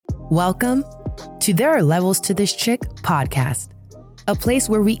Welcome to There Are Levels to This Chick podcast, a place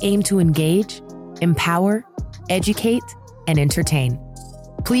where we aim to engage, empower, educate, and entertain.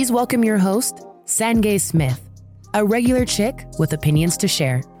 Please welcome your host, Sangay Smith, a regular chick with opinions to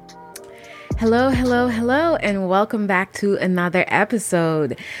share. Hello, and welcome back to another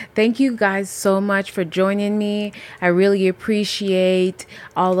episode. Thank you guys so much for joining me. I really appreciate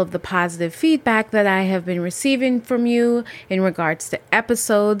all of the positive feedback that I have been receiving from you in regards to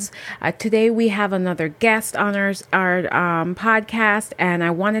episodes. Today we have another guest on our podcast, and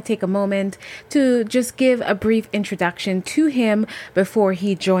I want to take a moment to just give a brief introduction to him before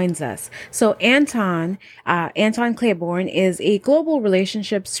he joins us. So Anton Claiborne is a global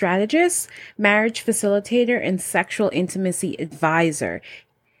relationship strategist, marriage facilitator, and sexual intimacy advisor.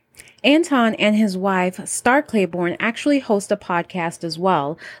 Anton and his wife, Star Claiborne, actually host a podcast as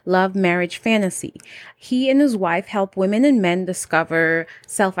well, Love, Marriage, Fantasy. He and his wife help women and men discover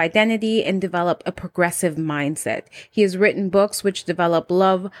self-identity and develop a progressive mindset. He has written books which develop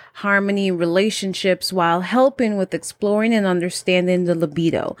love, harmony, relationships while helping with exploring and understanding the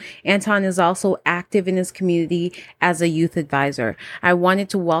libido. Anton is also active in his community as a youth advisor. I wanted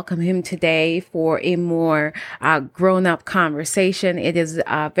to welcome him today for a more grown-up conversation. It is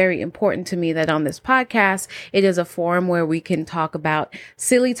very important to me that on this podcast, it is a forum where we can talk about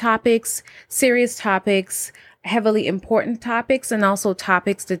silly topics, serious topics, heavily important topics, and also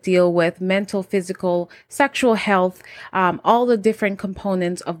topics that deal with mental, physical, sexual health, all the different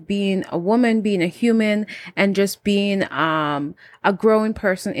components of being a woman, being a human, and just being a growing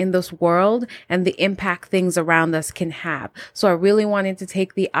person in this world and the impact things around us can have. So I really wanted to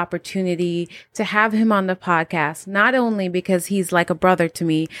take the opportunity to have him on the podcast, not only because he's like a brother to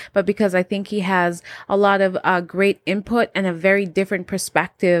me, but because I think he has a lot of great input and a very different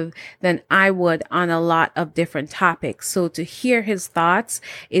perspective than I would on a lot of different topics. So to hear his thoughts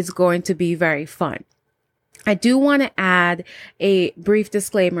is going to be very fun. I do want to add a brief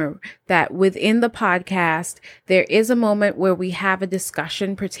disclaimer that within the podcast, there is a moment where we have a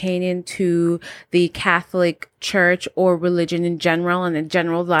discussion pertaining to the Catholic Church or religion in general, and a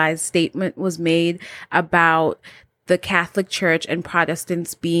generalized statement was made about the Catholic Church and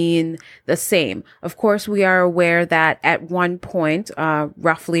Protestants being the same. Of course, we are aware that at one point,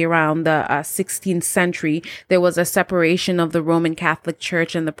 roughly around the 16th century, there was a separation of the Roman Catholic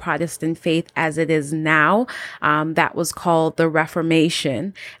Church and the Protestant faith as it is now. That was called the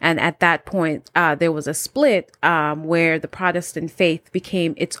Reformation. And at that point, there was a split where the Protestant faith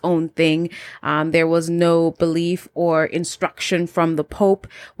became its own thing. There was no belief or instruction from the Pope,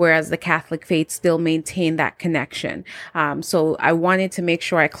 whereas the Catholic faith still maintained that connection. So I wanted to make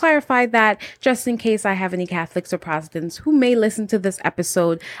sure I clarified that just in case I have any Catholics or Protestants who may listen to this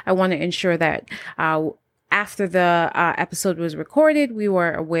episode. I want to ensure that after the episode was recorded, we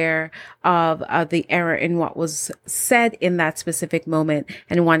were aware of the error in what was said in that specific moment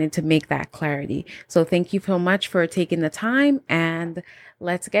and wanted to make that clarity. So thank you so much for taking the time, and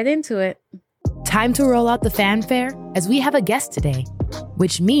let's get into it. Time to roll out the fanfare as we have a guest today,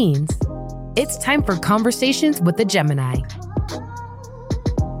 which means it's time for Conversations with the Gemini.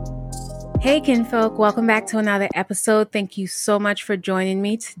 Hey, kinfolk, welcome back to another episode. Thank you so much for joining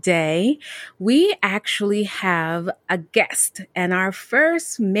me today. We actually have a guest, and our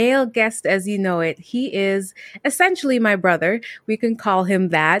first male guest, as you know it, he is essentially my brother. We can call him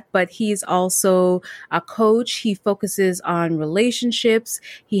that, but he's also a coach. He focuses on relationships.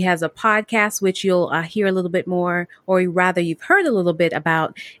 He has a podcast, which you'll hear a little bit more, or rather you've heard a little bit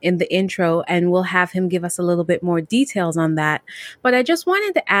about in the intro, and we'll have him give us a little bit more details on that. But I just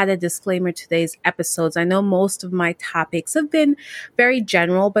wanted to add a disclaimer today's episodes. I know most of my topics have been very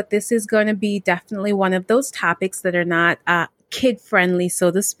general, but this is going to be definitely one of those topics that are not kid friendly, so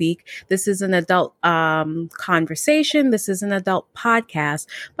to speak. This is an adult conversation. This is an adult podcast,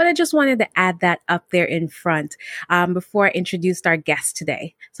 but I just wanted to add that up there in front before I introduced our guest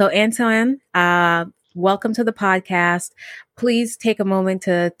today. So Anton, welcome to the podcast. Please take a moment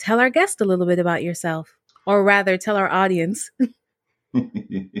to tell our guest a little bit about yourself, or rather tell our audience.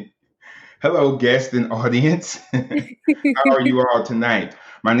 Hello, guest and audience. How are you all tonight?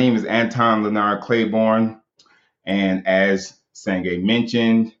 My name is Anton Leonard Claiborne, and as Sangay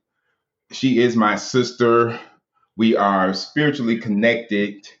mentioned, she is my sister. We are spiritually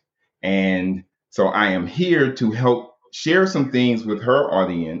connected, and so I am here to help share some things with her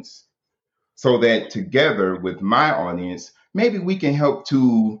audience so that together with my audience, maybe we can help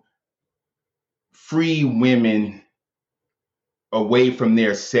to free women away from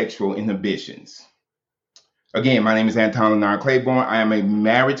their sexual inhibitions. Again, my name is Anton Leonard Claiborne. I am a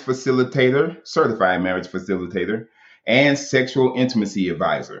marriage facilitator, certified marriage facilitator, and sexual intimacy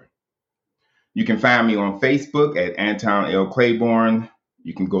advisor. You can find me on Facebook at Anton L. Claiborne.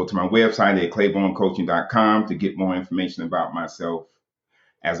 You can go to my website at claibornecoaching.com to get more information about myself.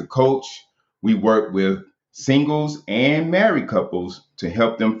 As a coach, we work with singles and married couples to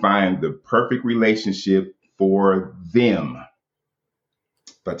help them find the perfect relationship for them.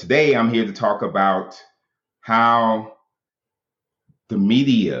 But today I'm here to talk about how the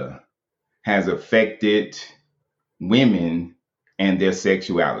media has affected women and their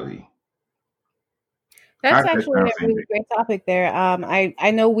sexuality. That's actually a really great topic there.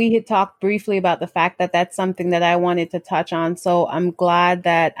 I know we had talked briefly about the fact that that's something that I wanted to touch on. So I'm glad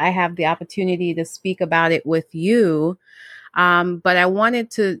that I have the opportunity to speak about it with you. But I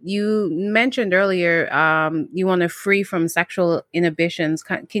wanted to, you mentioned earlier, you want to free from sexual inhibitions.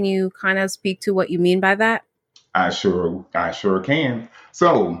 Can you kind of speak to what you mean by that? I sure can.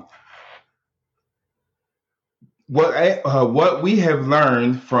 So what we have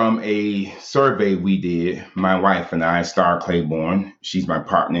learned from a survey we did, my wife and I, Star Claiborne, she's my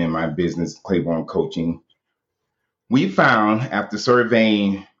partner in my business, Claiborne Coaching. We found after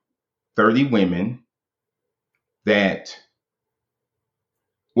surveying 30 women that,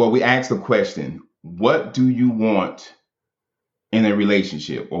 we asked the question, what do you want in a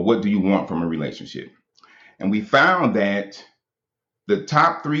relationship, or what do you want from a relationship? And we found that the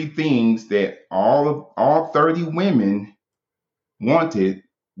top 3 things that all 30 women wanted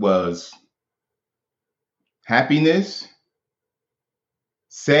was happiness,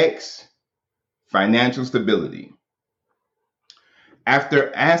 sex, financial stability.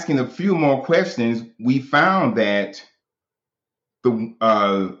 After asking a few more questions, we found that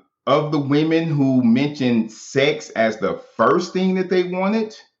of the women who mentioned sex as the first thing that they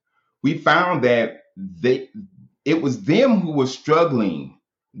wanted, we found that it was them who were struggling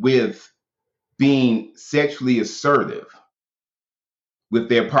with being sexually assertive with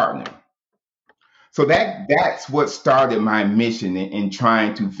their partner. So that's what started my mission in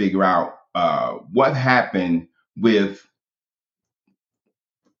trying to figure out what happened with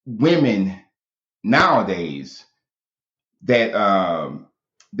women nowadays that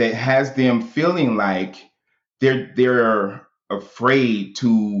has them feeling like they're afraid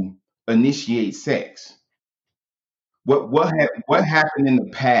to initiate sex. What happened in the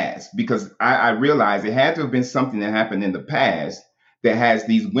past? Because I realized it had to have been something that happened in the past that has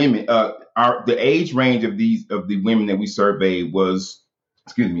these women. The age range of the women that we surveyed was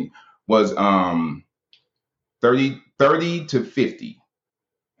 30 to 50.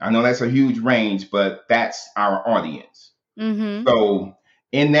 I know that's a huge range, but that's our audience. Mm-hmm. So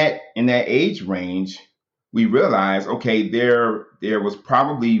in that age range, we realized, okay, there was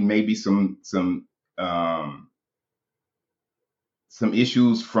probably maybe some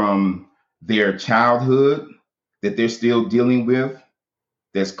issues from their childhood that they're still dealing with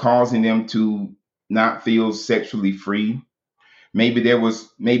that's causing them to not feel sexually free. Maybe it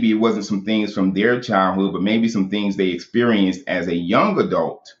wasn't some things from their childhood, but maybe some things they experienced as a young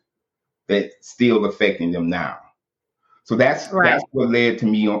adult that's still affecting them now. So that's what led to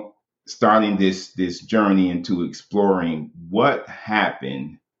me starting this journey into exploring what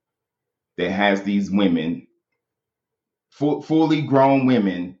happened that has these women, fully grown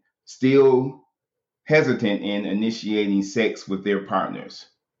women, still hesitant in initiating sex with their partners,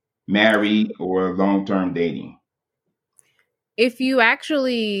 married or long-term dating. If you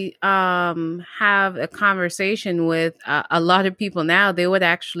actually have a conversation with a lot of people now, they would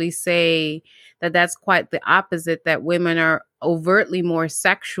actually say that that's quite the opposite, that women are overtly more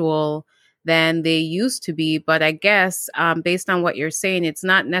sexual than they used to be. But I guess based on what you're saying, it's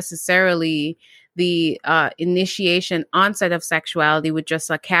not necessarily the initiation onset of sexuality with just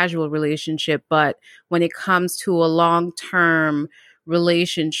a casual relationship, but when it comes to a long-term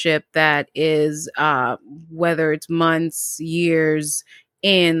relationship that is whether it's months, years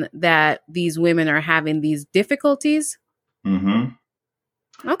in, that these women are having these difficulties. Mm-hmm.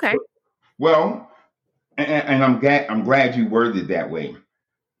 Okay. Well, and I'm glad you worded it that way.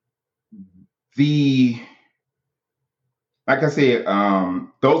 Like I said,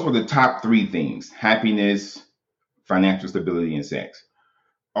 those were the top 3 things: happiness, financial stability, and sex.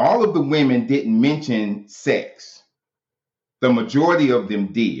 All of the women didn't mention sex. The majority of them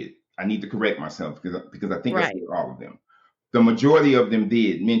did. I need to correct myself because I think I said all of them. The majority of them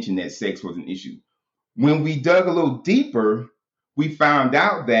did mention that sex was an issue. When we dug a little deeper, we found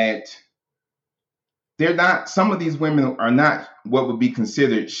out that some of these women are not what would be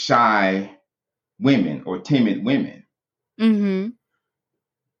considered shy women or timid women. Mm-hmm.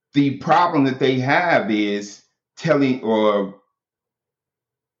 The problem that they have is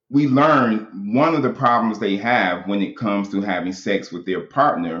we learned one of the problems they have when it comes to having sex with their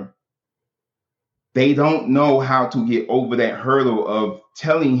partner they don't know how to get over that hurdle of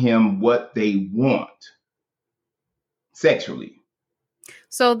telling him what they want sexually.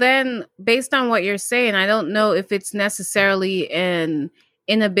 So then, based on what you're saying, I don't know if it's necessarily an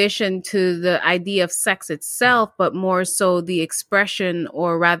inhibition to the idea of sex itself, but more so the expression,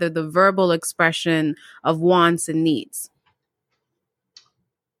 or rather the verbal expression of wants and needs.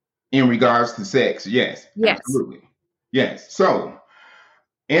 In regards to sex, yes. Absolutely. Yes. So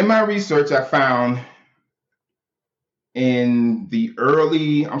in my research, I found in the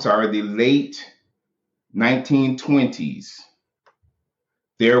late 1920s,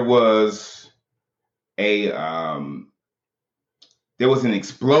 there was an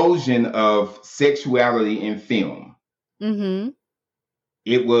explosion of sexuality in film. Mm-hmm.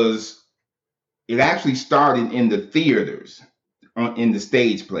 It actually started in the theaters, in the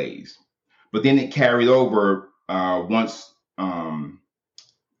stage plays, but then it carried over once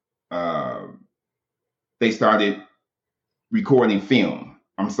they started recording film.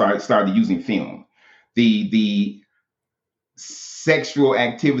 Started using film. The sexual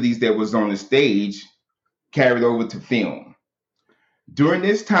activities that was on the stage carried over to film. During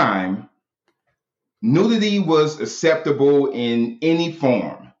this time, nudity was acceptable in any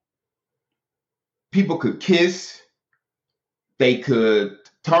form. People could kiss, they could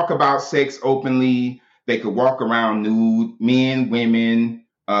talk about sex openly, they could walk around nude, men, women,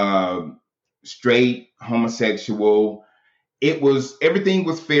 straight, homosexual. Everything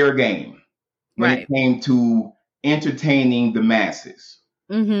was fair game when it came to entertaining the masses.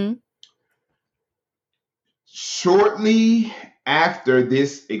 Mm-hmm. Shortly after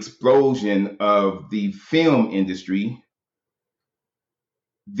this explosion of the film industry,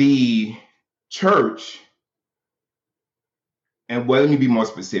 the church, and let me be more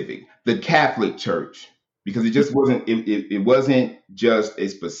specific, the Catholic Church, because it wasn't just a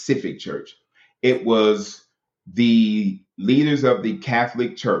specific church. It was the leaders of the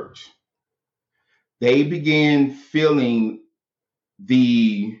Catholic Church. They began feeling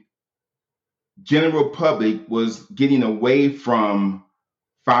the general public was getting away from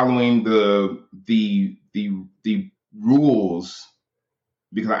following the rules,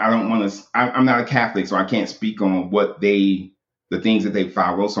 because I'm not a Catholic, so I can't speak on the things that they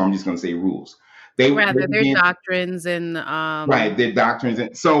follow. So I'm just going to say rules. Their doctrines and right, their doctrines.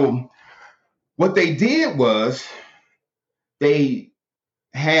 And so what they did was they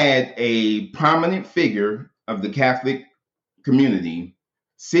had a prominent figure of the Catholic community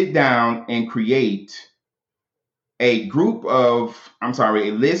sit down and create a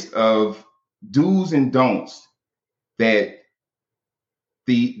list of do's and don'ts that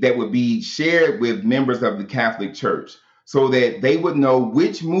would be shared with members of the Catholic Church, so that they would know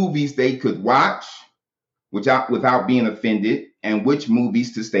which movies they could watch without being offended, and which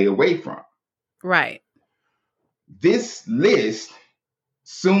movies to stay away from. Right. This list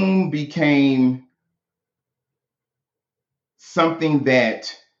soon became something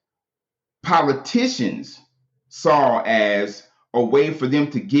that politicians saw as a way for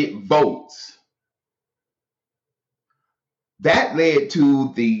them to get votes. That led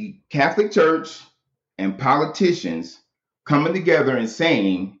to the Catholic Church and politicians coming together and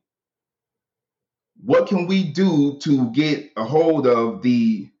saying, what can we do to get a hold of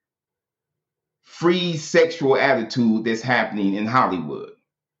the free sexual attitude that's happening in Hollywood?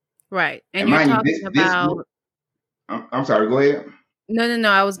 Right. And you're talking about... I'm sorry, go ahead. No.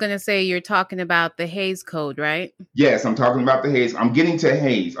 I was going to say you're talking about the Hays Code, right? Yes, I'm talking about the Hays. I'm getting to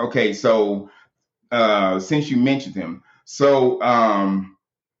Hays. Okay, so since you mentioned him, so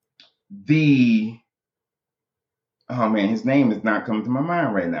his name is not coming to my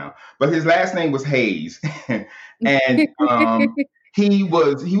mind right now, but his last name was Hays, and he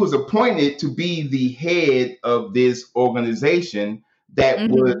was appointed to be the head of this organization that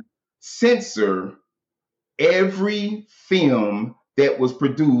would censor every film that was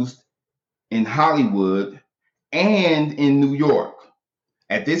produced in Hollywood and in New York.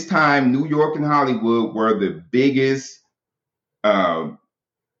 At this time, New York and Hollywood were the biggest film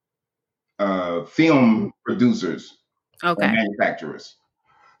producers, or manufacturers.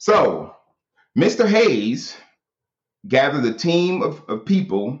 So Mr. Hays gathered a team of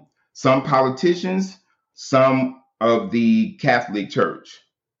people, some politicians, some of the Catholic Church,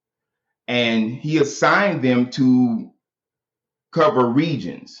 and he assigned them to cover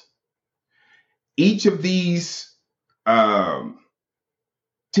regions. Each of these team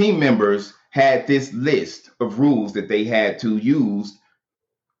members had this list of rules that they had to use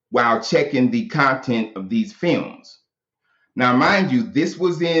while checking the content of these films. Now, mind you, this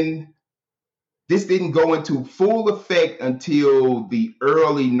didn't go into full effect until the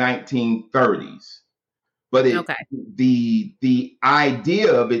early 1930s. but Okay. the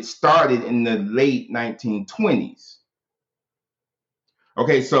idea of it started in the late 1920s.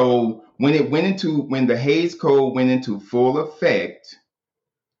 Okay, so when the Hays Code went into full effect,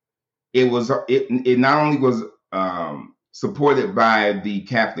 it not only was supported by the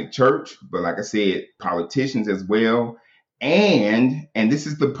Catholic Church, but like I said, politicians as well. And this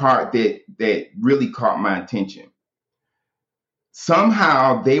is the part that really caught my attention.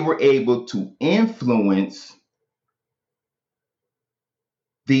 Somehow they were able to influence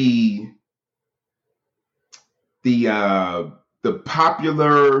the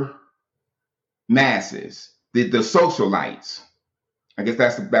popular masses, the socialites. I guess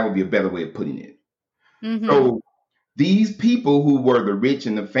that would be a better way of putting it. Mm-hmm. So these people who were the rich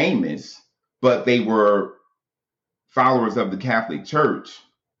and the famous, but they were followers of the Catholic Church,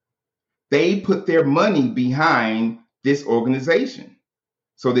 they put their money behind this organization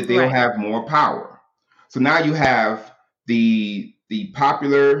so that they'll have more power. So now you have the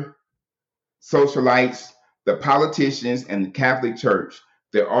popular socialites, the politicians, and the Catholic Church.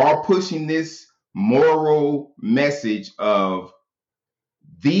 They're all pushing this moral message of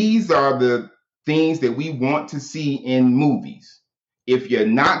these are the things that we want to see in movies. If you're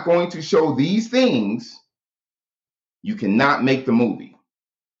not going to show these things, you cannot make the movie.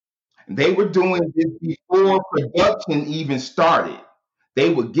 And they were doing this before production even started. They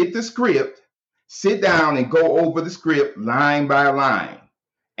would get the script, sit down and go over the script line by line.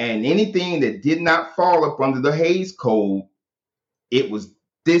 And anything that did not fall up under the Hays Code, it was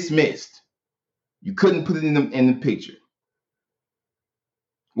dismissed. You couldn't put it in the picture.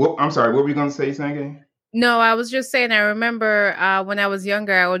 Well, I'm sorry, what were you going to say, Sangay? No, I was just saying, I remember when I was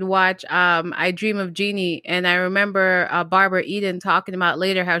younger, I would watch I Dream of Jeannie. And I remember Barbara Eden talking about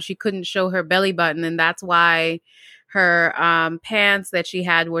later how she couldn't show her belly button. And that's why her pants that she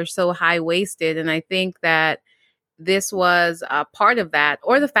had were so high-waisted. And I think that this was part of that,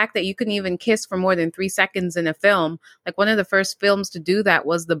 or the fact that you couldn't even kiss for more than 3 seconds in a film. Like one of the first films to do that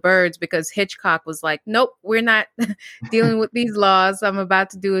was The Birds, because Hitchcock was like, nope, we're not dealing with these laws. I'm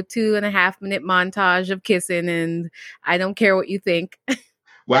about to do a 2.5 minute montage of kissing and I don't care what you think.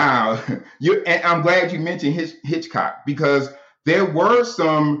 Wow. And I'm glad you mentioned Hitchcock, because there were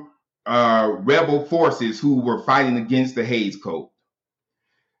some rebel forces who were fighting against the Hays Code.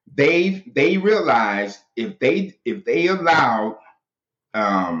 They realized if they allowed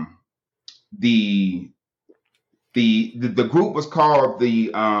the group was called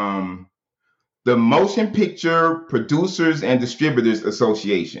the Motion Picture Producers and Distributors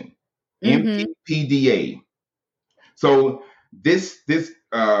Association, MPPDA. So this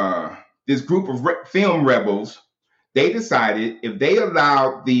group of film rebels, they decided if they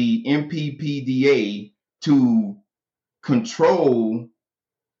allowed the MPPDA to control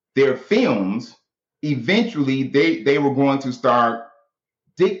their films, eventually they were going to start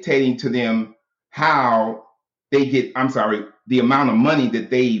dictating to them how they get, the amount of money that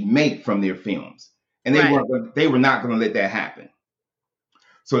they make from their films. And they were not going to let that happen.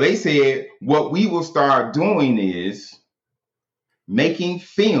 So they said, what we will start doing is making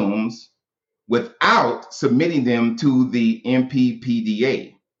films without submitting them to the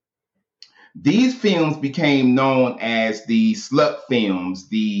MPPDA. These films became known as the slut films,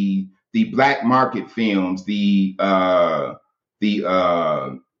 the black market films, there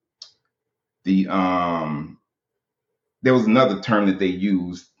was another term that they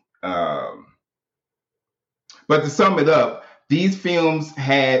used. But to sum it up, these films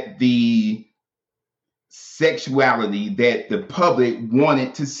had the sexuality that the public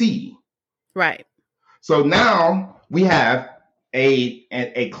wanted to see. Right. So now we have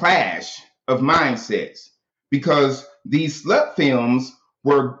a clash of mindsets, because these slut films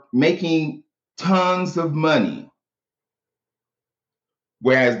were making tons of money,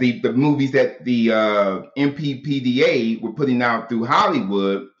 whereas the movies that the MPPDA were putting out through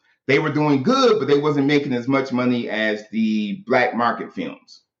Hollywood, they were doing good, but they wasn't making as much money as the black market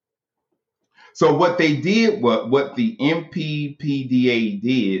films. So what they did, what the MPPDA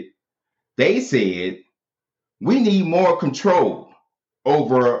did, they said, we need more control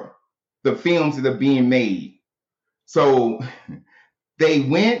over the films that are being made. So they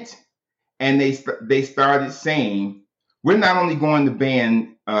went and they started saying, we're not only going to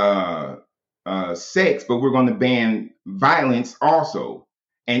ban sex, but we're going to ban violence also,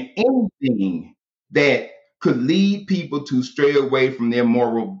 and anything that could lead people to stray away from their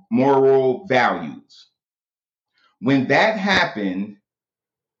moral values. When that happened,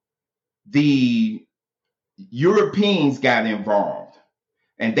 the Europeans got involved.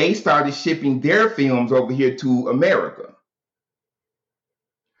 And they started shipping their films over here to America.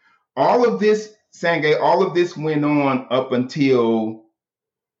 All of this Sangay, all of this went on up until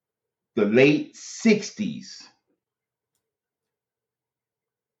the late 60s.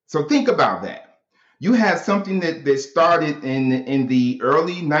 So think about that. You have something that started in the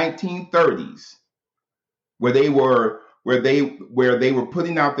early 1930s, where they were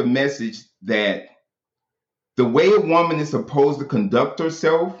putting out the message that the way a woman is supposed to conduct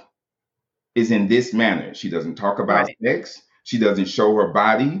herself is in this manner. She doesn't talk about sex. She doesn't show her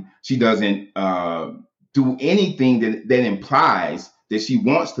body. She doesn't do anything that implies that she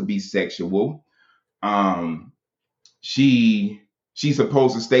wants to be sexual. She's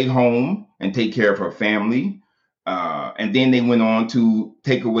supposed to stay home and take care of her family. And then they went on to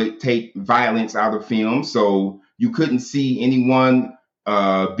take violence out of film. So you couldn't see anyone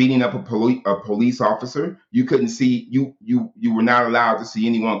beating up a police officer. You couldn't see, you were not allowed to see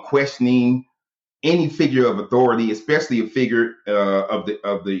anyone questioning any figure of authority, especially a figure of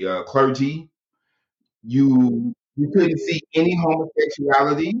the clergy. You couldn't see any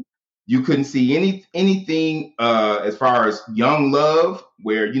homosexuality. You couldn't see anything as far as young love,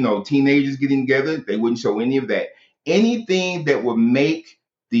 where teenagers getting together. They wouldn't show any of that. Anything that would make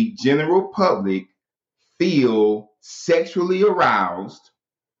the general public feel sexually aroused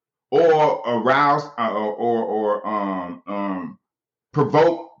or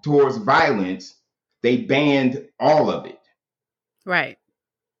provoked towards violence, they banned all of it. Right.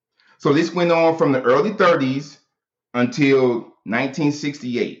 So this went on from the early 30s until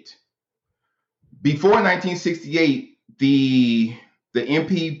 1968. Before 1968, the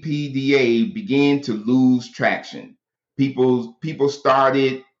MPPDA began to lose traction. People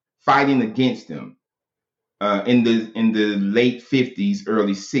started fighting against them in the late 50s,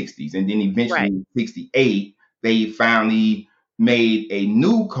 early 60s, and then eventually in 68, they finally made a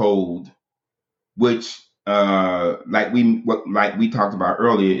new code, which like we talked about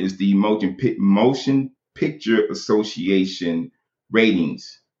earlier, is the Motion Picture Association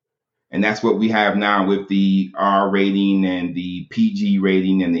ratings. And that's what we have now with the R rating and the PG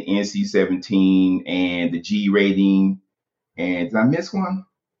rating and the NC-17 and the G rating. And did I miss one?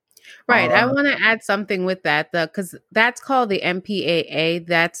 Right. I want to add something with that, because that's called the MPAA.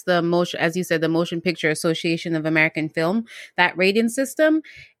 That's the motion, as you said, the Motion Picture Association of American Film, that rating system.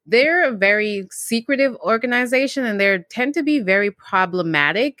 They're a very secretive organization, and they tend to be very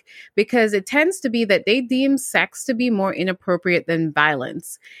problematic because it tends to be that they deem sex to be more inappropriate than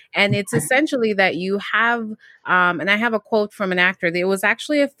violence. And it's essentially that you have, and I have a quote from an actor. There was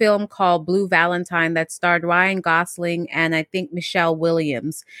actually a film called Blue Valentine that starred Ryan Gosling and I think Michelle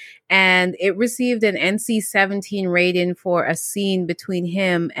Williams. And it received an NC-17 rating for a scene between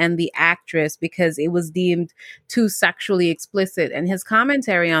him and the actress because it was deemed too sexually explicit. And his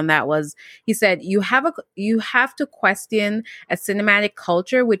commentary on that was, he said, you have to question a cinematic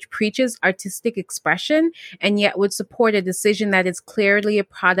culture which preaches artistic expression and yet would support a decision that is clearly a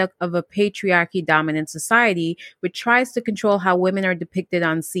product of a patriarchy dominant society which tries to control how women are depicted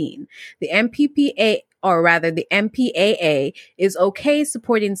on scene. The MPAA is okay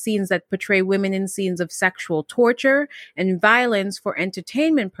supporting scenes that portray women in scenes of sexual torture and violence for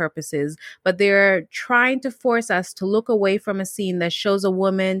entertainment purposes, but they're trying to force us to look away from a scene that shows a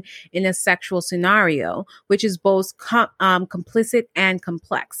woman in a sexual scenario, which is both complicit and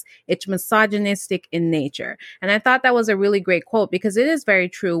complex. It's misogynistic in nature. And I thought that was a really great quote because it is very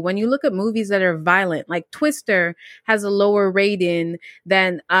true. When you look at movies that are violent, like Twister has a lower rating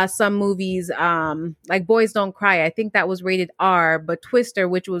than some movies, like Boys Don't Cry. I think that was rated R, but Twister,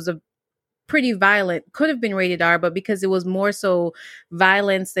 which was a pretty violent, could have been rated R, but because it was more so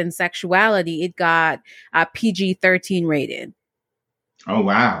violence than sexuality, it got PG-13 rated. Oh,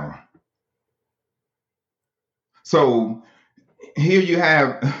 wow. So here you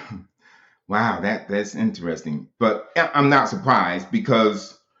have, wow, that's interesting. But I'm not surprised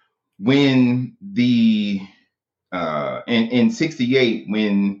because when in 68,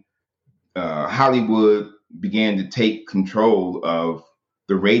 when Hollywood began to take control of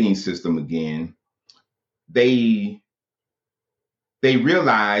the rating system again, they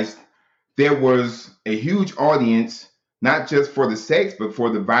realized there was a huge audience, not just for the sex, but for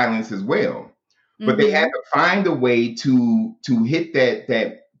the violence as well. Mm-hmm. But they had to find a way to hit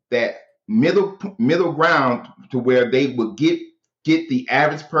that middle ground to where they would get the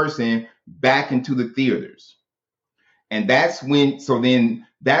average person back into the theaters. And that's when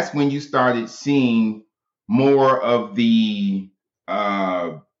you started seeing more of the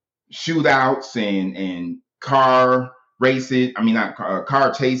shootouts and car races. I mean, not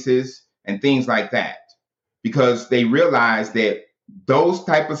car chases and things like that, because they realized that those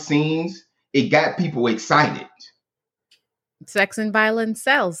type of scenes, it got people excited. Sex and violence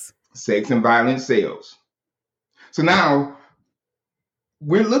sells. sex and violence sales. So now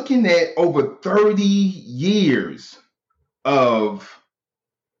we're looking at over 30 years of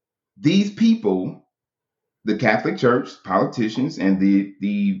these people, the Catholic Church, politicians, and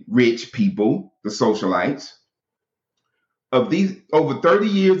the rich people, the socialites, of these over 30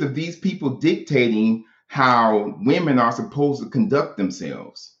 years of these people dictating how women are supposed to conduct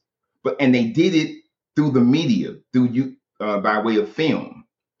themselves. And they did it through the media, by way of film.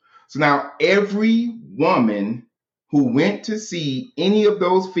 So now every woman who went to see any of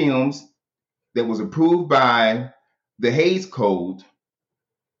those films that was approved by the Hays Code,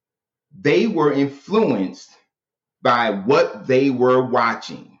 they were influenced by what they were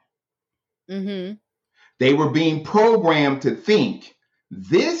watching. Mm-hmm. They were being programmed to think,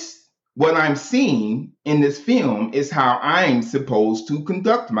 what I'm seeing in this film is how I'm supposed to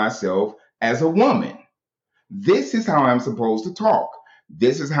conduct myself as a woman. This is how I'm supposed to talk.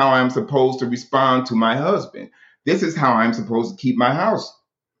 This is how I'm supposed to respond to my husband. This is how I'm supposed to keep my house.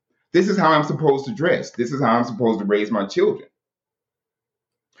 This is how I'm supposed to dress. This is how I'm supposed to raise my children.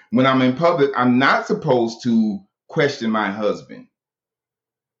 When I'm in public, I'm not supposed to question my husband.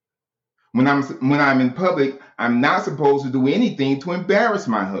 When I'm in public, I'm not supposed to do anything to embarrass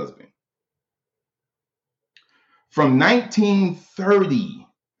my husband. From 1930,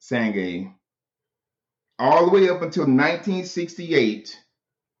 Sangay, all the way up until 1968,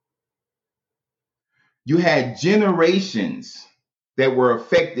 you had generations that were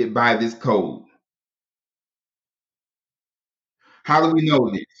affected by this code. How do we know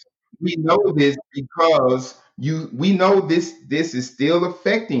this? We know this because we know this is still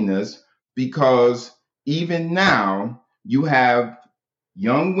affecting us, because even now you have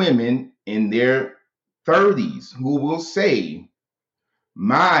young women in their 30s who will say,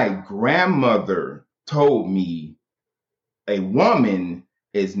 my grandmother told me a woman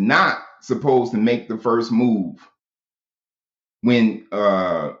is not supposed to make the first move when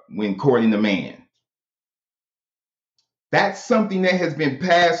courting a man. That's something that has been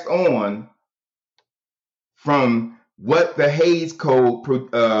passed on from what the Hays Code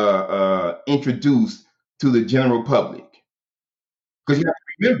introduced to the general public. Because you have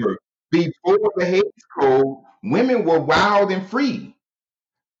to remember, before the Hays Code, women were wild and free.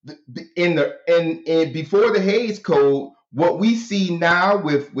 Before the Hays Code, what we see now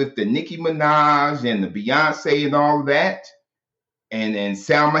with the Nicki Minaj and the Beyonce and all of that, and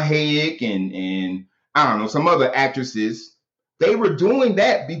Salma Hayek and I don't know, some other actresses, they were doing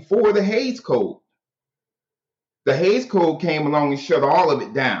that before the Hays Code. The Hays Code came along and shut all of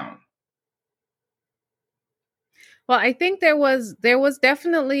it down. Well, I think there was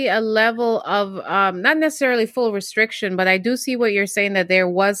definitely a level of not necessarily full restriction, but I do see what you're saying, that there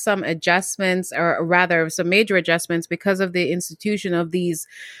was some adjustments, or rather some major adjustments, because of the institution of these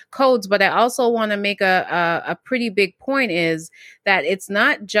codes. But I also want to make a pretty big point, is that it's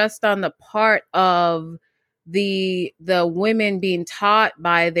not just on the part of the women being taught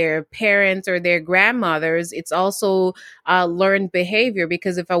by their parents or their grandmothers. It's also learned behavior,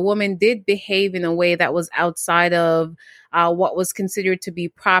 because if a woman did behave in a way that was outside of what was considered to be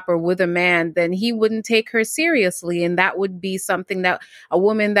proper with a man, then he wouldn't take her seriously. And that would be something that a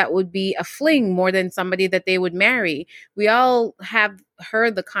woman that would be a fling more than somebody that they would marry. We all have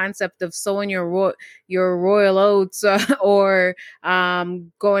heard the concept of sowing your royal oats, or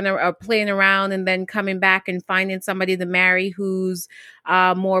going or playing around and then coming back and finding somebody to marry who's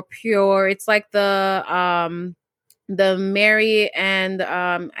more pure. It's like the Mary and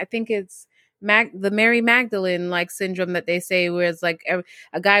I think it's the Mary Magdalene like syndrome that they say, where it's like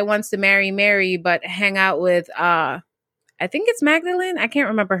a guy wants to marry Mary but hang out with I think it's Magdalene. I can't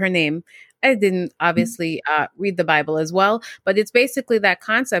remember her name. I didn't obviously read the Bible as well, but it's basically that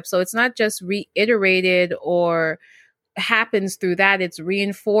concept. So it's not just reiterated or happens through that, it's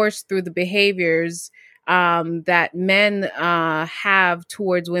reinforced through the behaviors that men have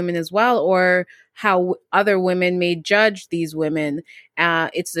towards women as well, or how other women may judge these women.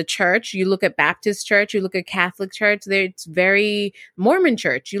 It's the church. You look at Baptist church, you look at Catholic church, it's very Mormon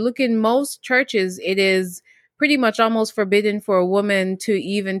church. You look in most churches, it is pretty much almost forbidden for a woman to,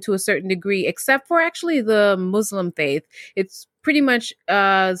 even to a certain degree, except for actually the Muslim faith. It's pretty much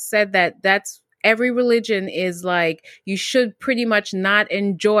said that that's every religion is like, you should pretty much not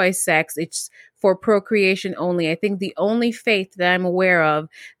enjoy sex. It's for procreation only. I think the only faith that I'm aware of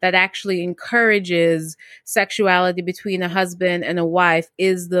that actually encourages sexuality between a husband and a wife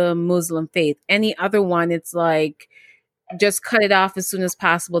is the Muslim faith. Any other one, it's like, just cut it off as soon as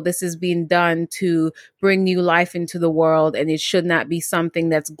possible. This is being done to bring new life into the world, and it should not be something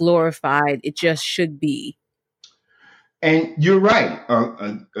that's glorified. It just should be. And you're right.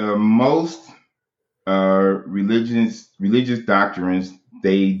 most religious doctrines,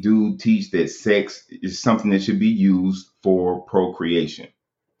 they do teach that sex is something that should be used for procreation.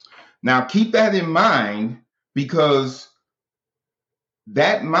 Now, keep that in mind, because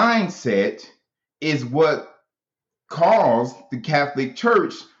that mindset is what caused the Catholic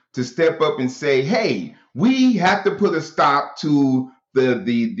Church to step up and say, hey, we have to put a stop to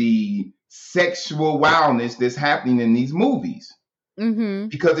the sexual wildness that's happening in these movies,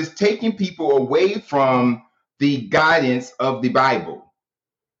 because it's taking people away from the guidance of the Bible.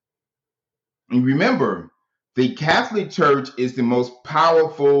 And remember, the Catholic Church is the most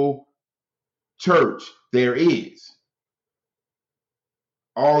powerful church there is.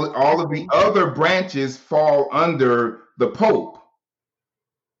 All of the other branches fall under the Pope.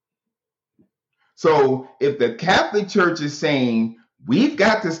 So if the Catholic Church is saying we've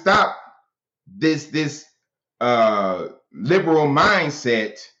got to stop this liberal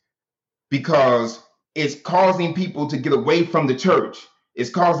mindset because it's causing people to get away from the church, it's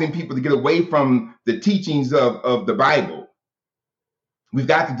causing people to get away from the teachings of the Bible, we've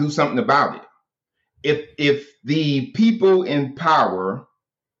got to do something about it. If the people in power,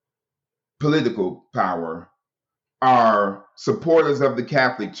 political power, are supporters of the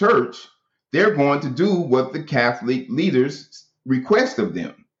Catholic Church, they're going to do what the Catholic leaders request of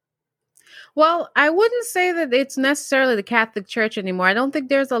them. Well, I wouldn't say that it's necessarily the Catholic Church anymore. I don't think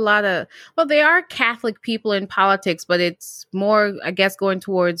there's a lot of, well, there are Catholic people in politics, but it's more, I guess, going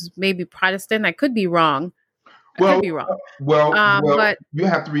towards maybe Protestant. I could be wrong. But you have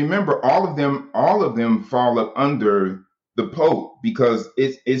to remember, all of them fall up under the Pope, because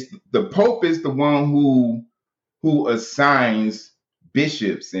it's the Pope is the one who assigns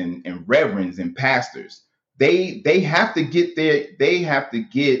bishops and reverends and pastors. They have to get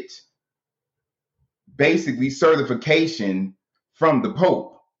basically certification from the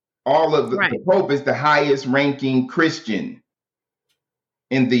Pope. The Pope is the highest ranking Christian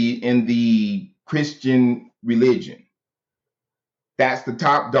in the Christian religion. That's the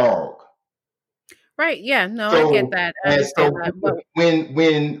top dog. Right. Yeah. No, I get that. I understand that. But when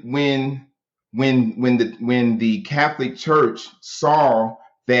the Catholic Church saw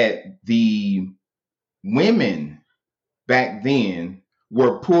that the women back then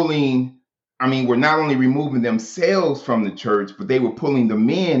were not only removing themselves from the church, but they were pulling the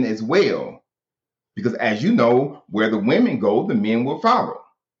men as well. Because as you know, where the women go, the men will follow.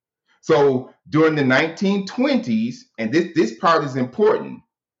 So during the 1920s, and this part is important,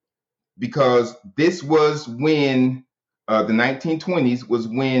 because this was when the 1920s was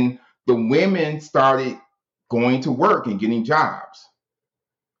when the women started going to work and getting jobs.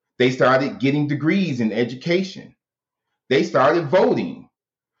 They started getting degrees in education. They started voting.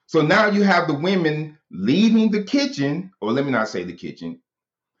 So now you have the women leaving the kitchen, or let me not say the kitchen.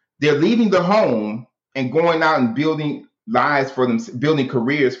 They're leaving the home and going out and building lives for them, building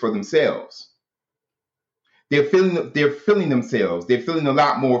careers for themselves. They're feeling themselves. They're feeling a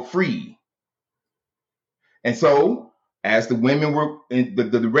lot more free. And so, as the women were in the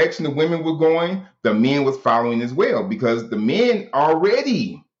direction the women were going, the men was following as well, because the men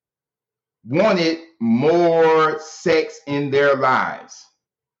already wanted more sex in their lives.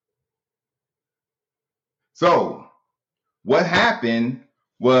 So what happened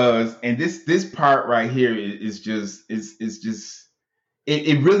was, and this part right here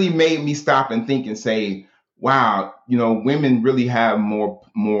it really made me stop and think and say, wow, women really have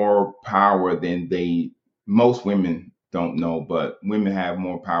more power than most women don't know, but women have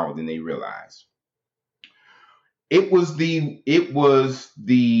more power than they realize. It was the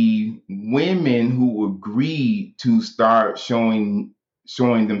women who agreed to start showing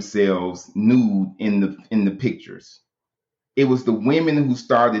themselves nude in the pictures. It was the women who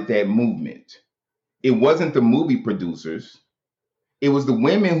started that movement. It wasn't the movie producers. It was the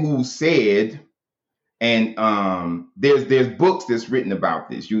women who said, and there's books that's written about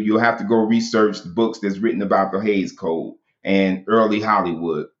this. You'll have to go research the books that's written about the Hays Code and early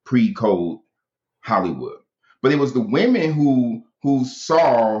Hollywood, pre-code Hollywood. But it was the women who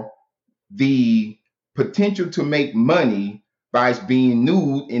saw the potential to make money by being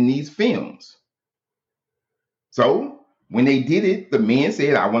nude in these films. So when they did it, the men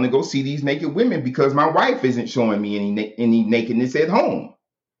said, I want to go see these naked women because my wife isn't showing me any nakedness at home.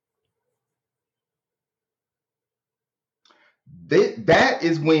 That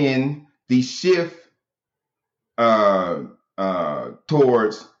is when the shift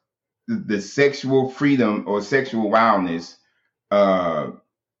towards the sexual freedom or sexual wildness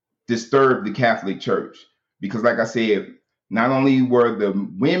disturbed the Catholic Church. Because like I said, not only were the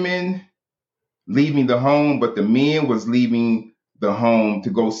women leaving the home, but the men was leaving the home to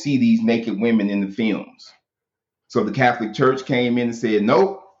go see these naked women in the films. So the Catholic Church came in and said,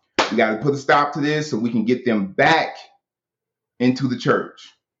 nope, we got to put a stop to this so we can get them back into the church.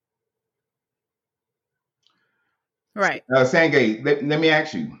 Right. Sangay, let me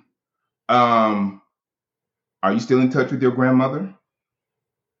ask you, are you still in touch with your grandmother?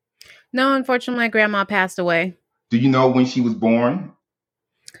 No, unfortunately, my grandma passed away. Do you know when she was born?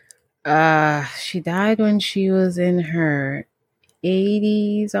 She died when she was in her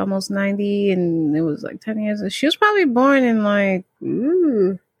 80s, almost 90, and it was like 10 years. She was probably born in like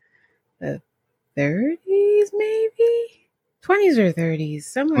the 30s, maybe 20s or 30s,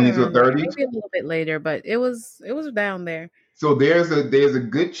 somewhere 20s or around there. 30s? Maybe a little bit later, but it was down there. So there's a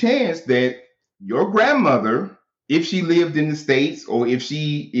good chance that your grandmother, if she lived in the States or if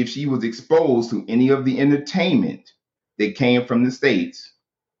she was exposed to any of the entertainment that came from the States,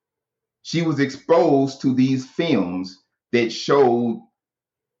 she was exposed to these films that showed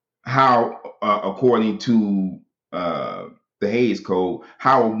how, according to the Hays Code,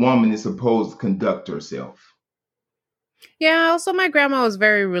 how a woman is supposed to conduct herself. Yeah, also my grandma was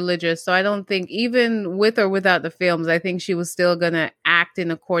very religious, so I don't think even with or without the films, I think she was still going to act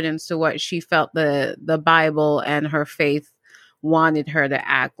in accordance to what she felt the Bible and her faith wanted her to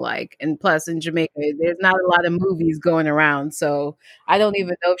act like. And plus in Jamaica, there's not a lot of movies going around, so I don't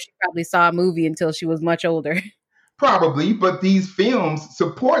even know if she probably saw a movie until she was much older. Probably, but these films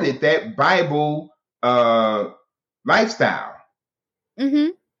supported that Bible lifestyle. Mm-hmm.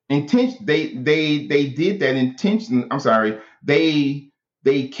 They did that intention. I'm sorry. They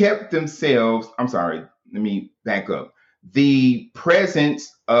kept themselves. I'm sorry. Let me back up. The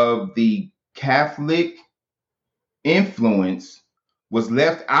presence of the Catholic influence was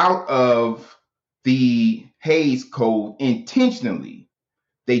left out of the Hays Code intentionally.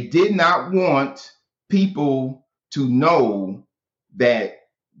 They did not want people to know that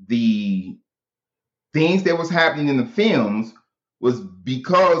the things that was happening in the films was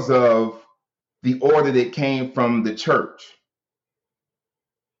because of the order that came from the church.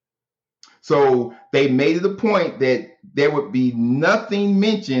 So they made it a point that there would be nothing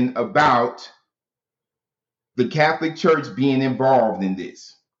mentioned about the Catholic Church being involved in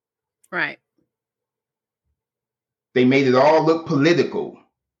this. Right. They made it all look political.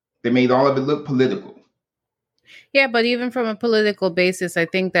 They made all of it look political. Yeah, but even from a political basis, I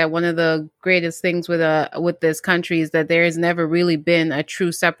think that one of the greatest things with this country is that there has never really been a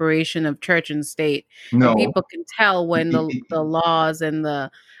true separation of church and state. No. And people can tell when the laws and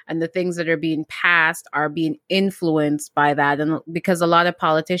the things that are being passed are being influenced by that. And because a lot of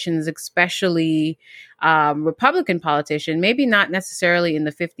politicians, especially Republican politicians, maybe not necessarily in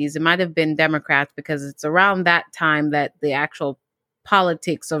the 50s, it might have been Democrats, because it's around that time that the actual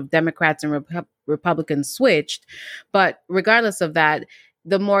politics of Democrats and Republicans switched. But regardless of that,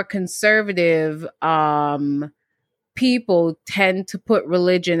 the more conservative people tend to put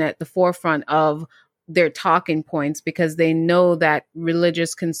religion at the forefront of their talking points, because they know that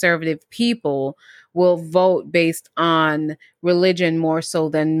religious conservative people will vote based on religion more so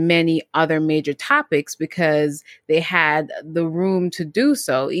than many other major topics, because they had the room to do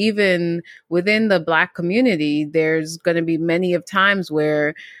so. Even within the Black community, there's going to be many of times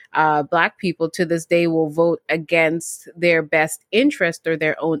where Black people to this day will vote against their best interest or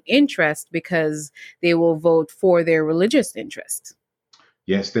their own interest, because they will vote for their religious interest.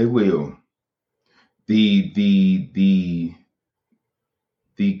 Yes, they will. The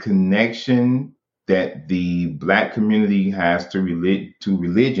connection that the Black community has to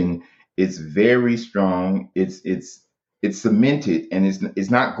religion is very strong. It's cemented, and it's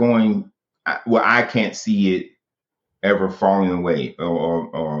not going. Well, I can't see it ever falling away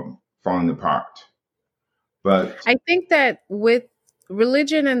or falling apart. But I think that with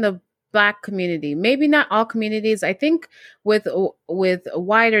religion and the Black community, maybe not all communities, I think with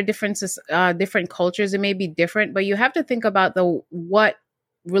wider differences, different cultures, it may be different, but you have to think about what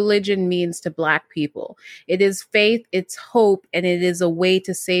religion means to Black people. It is faith, it's hope, and it is a way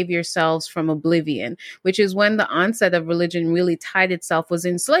to save yourselves from oblivion, which is when the onset of religion really tied itself was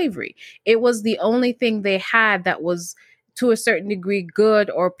in slavery. It was the only thing they had that was to a certain degree good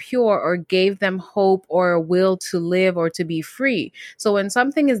or pure, or gave them hope or a will to live or to be free. So when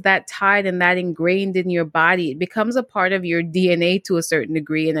something is that tied and that ingrained in your body, it becomes a part of your DNA to a certain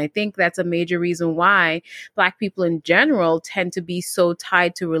degree. And I think that's a major reason why Black people in general tend to be so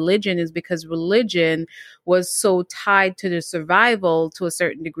tied to religion, is because religion was so tied to the survival to a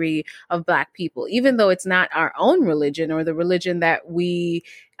certain degree of Black people, even though it's not our own religion or the religion that we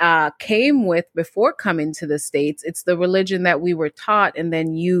came with before coming to the States. It's the religion that we were taught and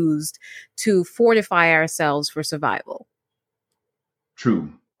then used to fortify ourselves for survival.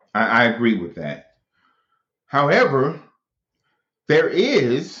 True. I agree with that. However, there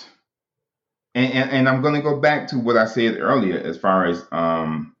is, and I'm going to go back to what I said earlier as far as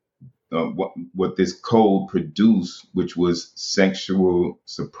what this code produced, which was sexual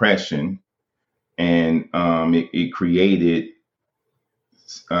suppression, and it created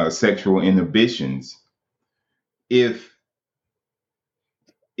sexual inhibitions. If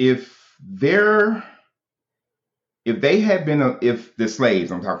the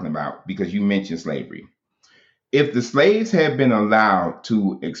slaves I'm talking about, because you mentioned slavery, if the slaves had been allowed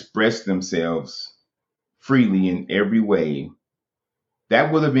to express themselves freely in every way,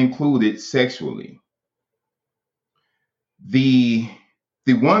 that would have included sexually. The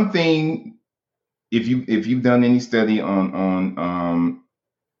one thing, if you've done any study on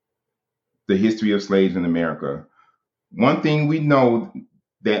the history of slaves in America, one thing we know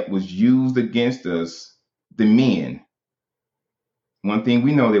that was used against us, the men, one thing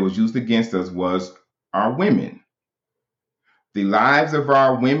we know that was used against us was our women. The lives of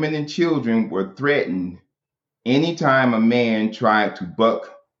our women and children were threatened anytime a man tried to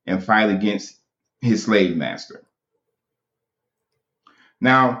buck and fight against his slave master.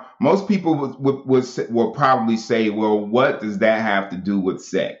 Now, most people will probably say, well, what does that have to do with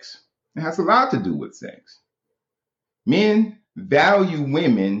sex? It has a lot to do with sex. Men value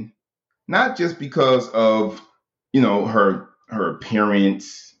women not just because of, her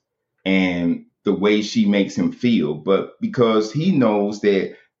appearance and the way she makes him feel, but because he knows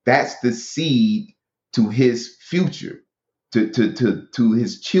that that's the seed to his future, to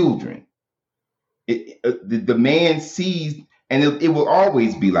his children. The man sees, and it will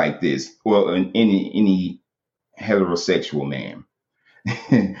always be like this, or any heterosexual man.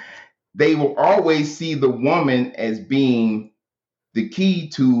 They will always see the woman as being the key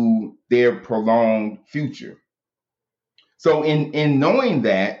to their prolonged future. So in knowing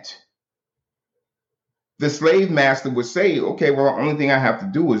that, the slave master would say, okay, well, the only thing I have to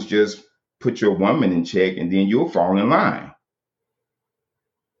do is just put your woman in check, and then you'll fall in line.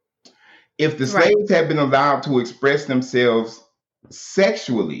 If the slaves had been allowed to express themselves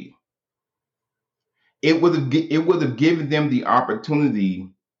sexually, it would have given them the opportunity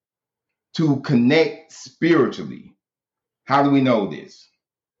to connect spiritually. How do we know this?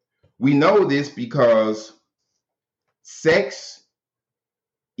 We know this because sex,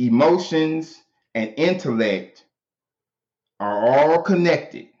 emotions, and intellect are all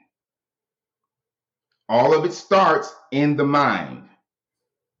connected. All of it starts in the mind.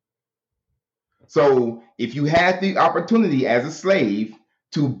 So if you had the opportunity as a slave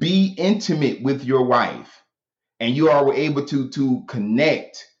to be intimate with your wife, and you are able to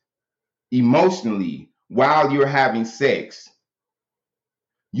connect emotionally while you're having sex,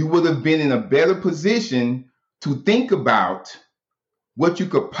 you would have been in a better position to think about what you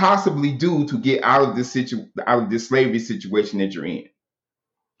could possibly do to get out of this slavery situation that you're in.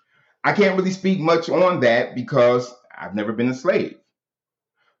 I can't really speak much on that because I've never been a slave.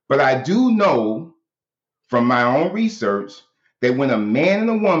 But I do know from my own research that when a man and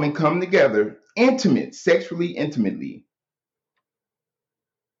a woman come together, sexually intimately,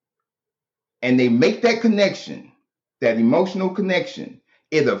 and they make that connection, that emotional connection,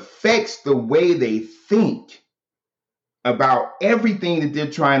 it affects the way they think about everything that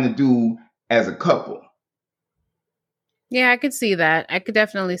they're trying to do as a couple. Yeah, I could see that. I could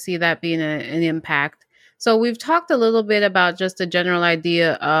definitely see that being an impact. So we've talked a little bit about just a general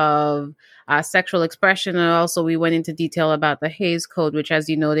idea of sexual expression, and also we went into detail about the Hays Code, which, as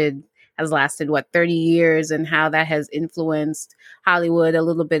you noted, has lasted 30 years, and how that has influenced Hollywood, a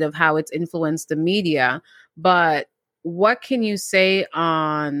little bit of how it's influenced the media. But what can you say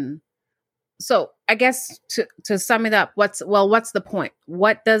on? So I guess to sum it up, what's the point?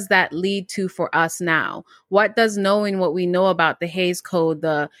 What does that lead to for us now? What does knowing what we know about the Hays Code,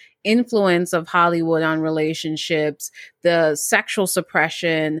 the influence of Hollywood on relationships, the sexual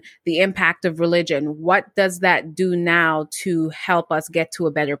suppression, the impact of religion, what does that do now to help us get to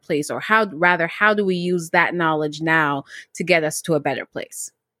a better place? Or how do we use that knowledge now to get us to a better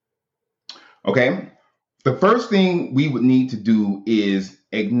place? Okay. The first thing we would need to do is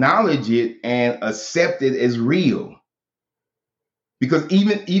acknowledge it and accept it as real. Because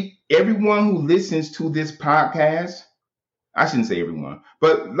even everyone who listens to this podcast, I shouldn't say everyone,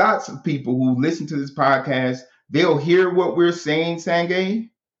 but lots of people who listen to this podcast, they'll hear what we're saying, Sangay,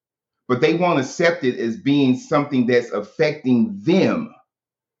 but they won't accept it as being something that's affecting them,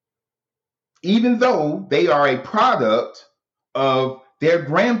 even though they are a product of their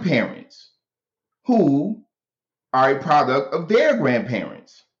grandparents, who are a product of their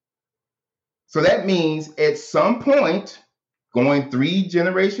grandparents. So that means at some point, going 3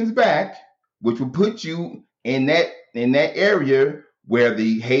 generations back, which will put you in that area where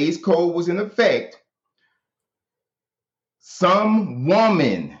the Hays Code was in effect. Some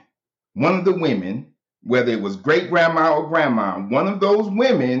woman, one of the women, whether it was great grandma or grandma, one of those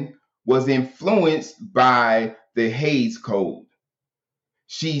women was influenced by the Hays Code.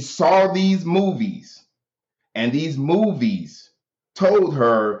 She saw these movies, and these movies told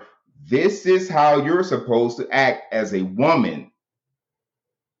her, this is how you're supposed to act as a woman.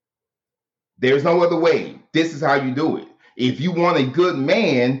 There's no other way. This is how you do it. If you want a good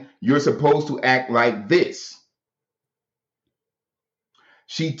man, you're supposed to act like this.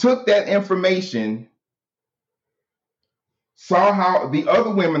 She took that information, saw how the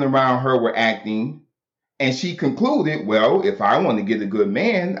other women around her were acting, and she concluded, well, if I want to get a good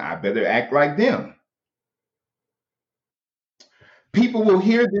man, I better act like them. People will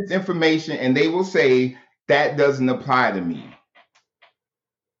hear this information and they will say, that doesn't apply to me.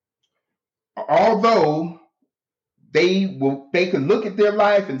 Although they could look at their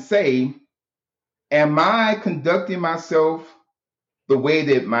life and say, am I conducting myself the way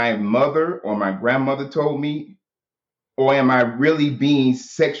that my mother or my grandmother told me? Or am I really being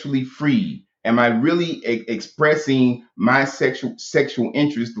sexually free? Am I really expressing my sexual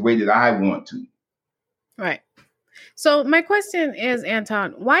interest the way that I want to? Right. So my question is,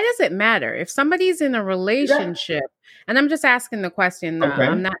 Anton, why does it matter if somebody's in a relationship? And I'm just asking the question.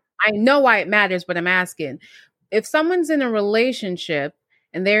 Okay. I know why it matters, but I'm asking if someone's in a relationship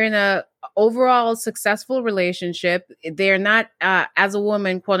and they're in a overall successful relationship, they're not, as a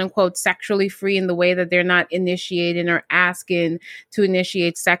woman, quote unquote, sexually free in the way that they're not initiating or asking to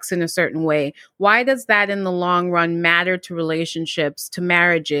initiate sex in a certain way. Why does that in the long run matter to relationships, to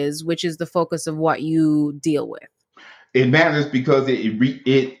marriages, which is the focus of what you deal with? It matters because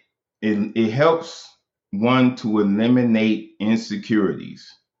it helps one to eliminate insecurities.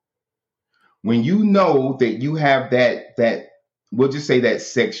 When you know that you have that we'll just say that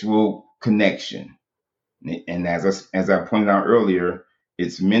sexual connection, and as I pointed out earlier,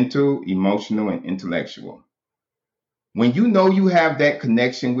 it's mental, emotional, and intellectual. When you know you have that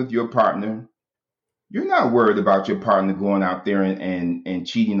connection with your partner, you're not worried about your partner going out there and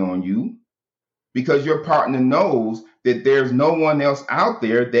cheating on you, because your partner knows that there's no one else out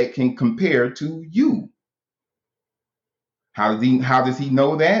there that can compare to you. How does he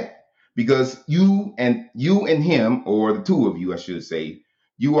know that? Because you and him, or the two of you, I should say,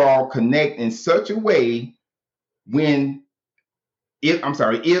 you all connect in such a way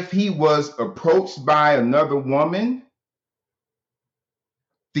if he was approached by another woman,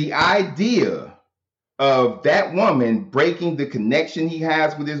 the idea of that woman breaking the connection he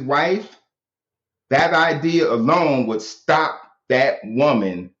has with his wife, that idea alone would stop that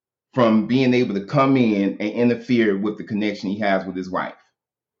woman from being able to come in and interfere with the connection he has with his wife.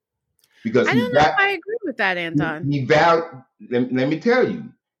 Because I don't know if I agree with that, Anton. Let me tell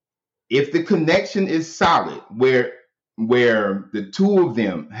you, if the connection is solid, where the two of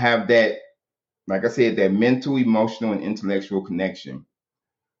them have that, like I said, that mental, emotional, and intellectual connection,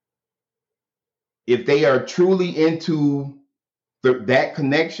 if they are truly into that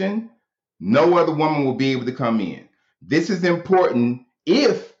connection, no other woman will be able to come in. This is important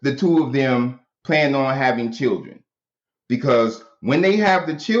if the two of them plan on having children, because when they have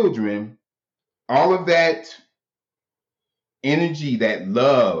the children, all of that energy, that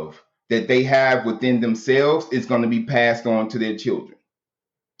love that they have within themselves is going to be passed on to their children.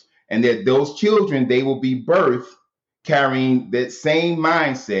 And that those children, they will be birthed carrying that same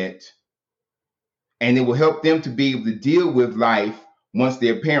mindset, and it will help them to be able to deal with life once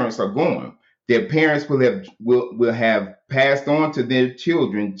their parents are gone. Their parents will have passed on to their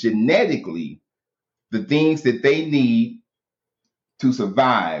children genetically the things that they need to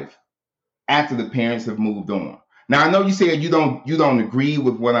survive after the parents have moved on. Now, I know you said you don't agree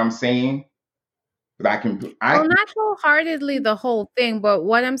with what I'm saying, but not wholeheartedly the whole thing, but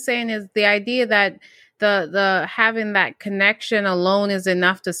what I'm saying is the idea that the having that connection alone is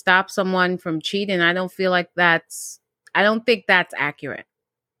enough to stop someone from cheating. I don't think that's accurate.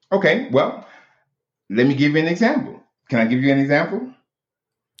 Okay, well, let me give you an example. Can I give you an example?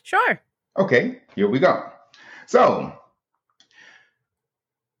 Sure. Okay, here we go. So,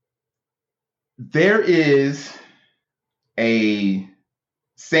 there is a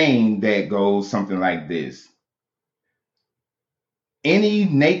saying that goes something like this: any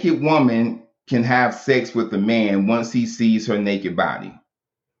naked woman can have sex with a man once he sees her naked body.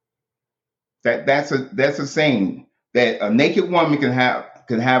 That's a saying, that a naked woman can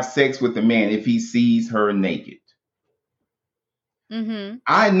have sex with a man if he sees her naked. Mm-hmm.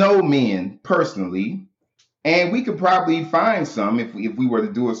 I know men personally And we could probably find some if we were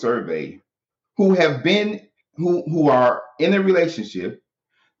to do a survey who have been who are in a relationship.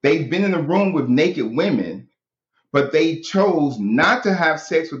 They've been in a room with naked women, but they chose not to have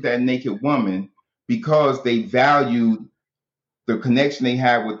sex with that naked woman because they valued the connection they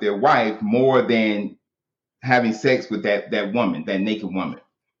had with their wife more than having sex with that woman, that naked woman.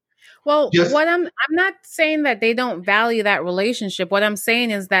 Well, Just what I'm not saying that they don't value that relationship. What I'm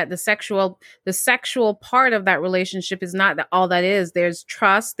saying is that the sexual part of that relationship is not all that is. There's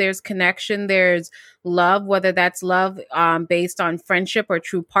trust, there's connection, there's love, whether that's love based on friendship or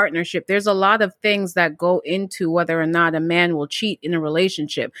true partnership. There's a lot of things that go into whether or not a man will cheat in a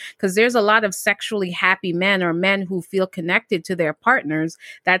relationship, because there's a lot of sexually happy men or men who feel connected to their partners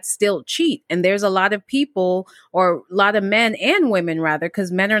that still cheat. And there's a lot of people, or a lot of men and women rather,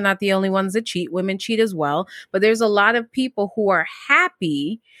 because men are not the only ones that cheat, women cheat as well. But there's a lot of people who are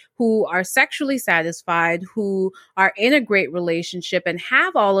happy, who are sexually satisfied, who are in a great relationship and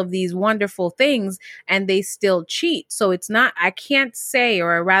have all of these wonderful things, and they still cheat. So it's not, I can't say,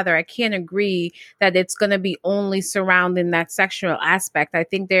 or rather, I can't agree that it's going to be only surrounding that sexual aspect. I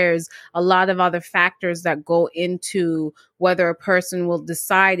think there's a lot of other factors that go into whether a person will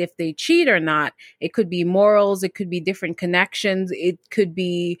decide if they cheat or not. It could be morals, it could be different connections, it could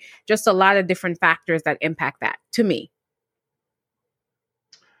be just a lot of different factors that impact that, to me.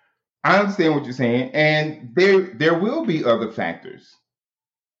 I understand what you're saying, and there will be other factors.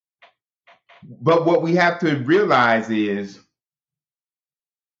 But what we have to realize is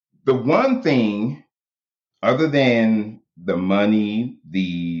the one thing, other than the money,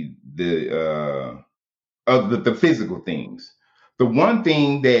 the physical things, the one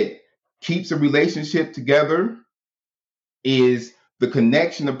thing that keeps a relationship together is the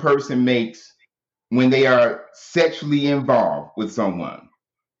connection a person makes when they are sexually involved with someone.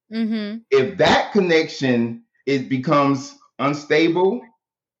 Mm-hmm. If that connection becomes unstable,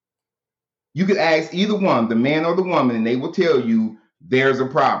 you could ask either one, the man or the woman, and they will tell you there's a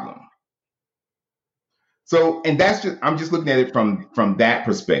problem. So, and that's just, I'm just looking at it from that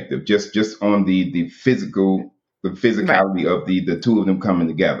perspective, just on the physicality right. of the two of them coming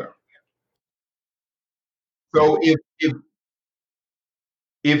together. So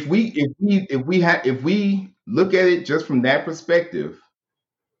if we look at it just from that perspective,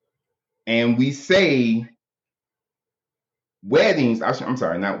 and we say weddings, I'm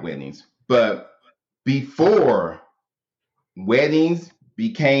sorry, not weddings, but before weddings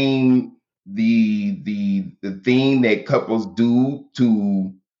became the thing that couples do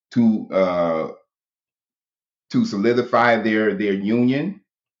to solidify their union,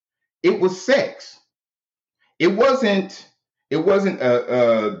 it was sex. It wasn't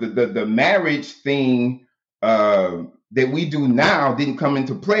the marriage thing that we do now didn't come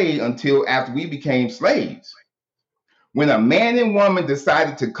into play until after we became slaves. When a man and woman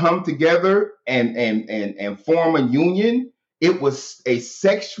decided to come together and form a union, it was a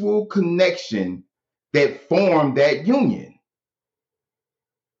sexual connection that formed that union.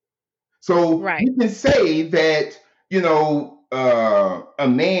 So right. You can say that, a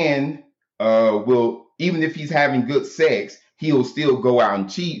man will, even if he's having good sex, he'll still go out and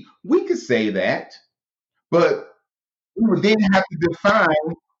cheat. We could say that, but we would then have to define,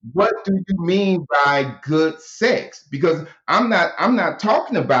 what do you mean by good sex? Because I'm not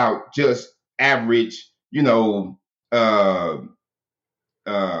talking about just average,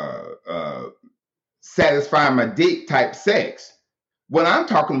 satisfy my dick type sex. What I'm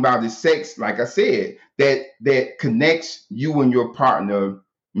talking about is sex, like I said, that connects you and your partner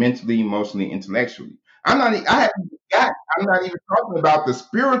mentally, emotionally, intellectually. I'm not even talking about the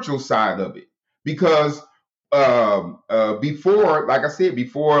spiritual side of it, because before, like I said,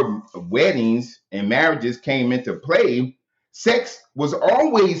 before weddings and marriages came into play, sex was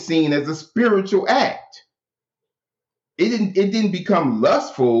always seen as a spiritual act. It didn't become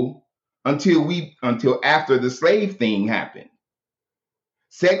lustful until after the slave thing happened.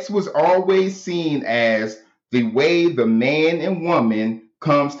 Sex was always seen as the way the man and woman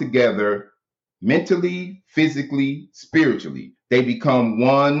comes together mentally, physically, spiritually. They become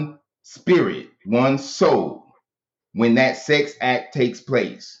one spirit, one soul when that sex act takes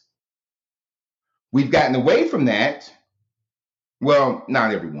place. We've gotten away from that. Well,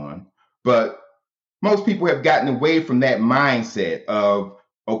 not everyone, but most people have gotten away from that mindset of,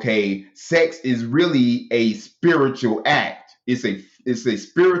 okay, sex is really a spiritual act. It's a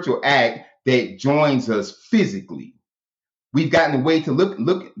spiritual act that joins us physically. We've gotten away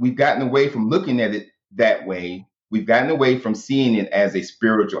we've gotten away from looking at it that way. We've gotten away from seeing it as a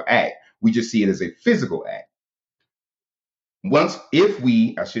spiritual act. We just see it as a physical act.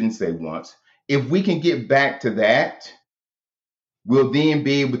 If if we can get back to that, we'll then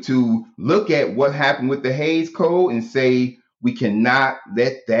be able to look at what happened with the Hays Code and say, we cannot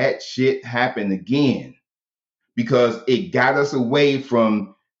let that shit happen again, because it got us away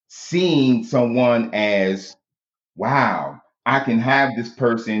from seeing someone as, wow, I can have this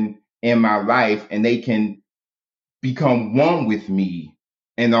person in my life and they can become one with me,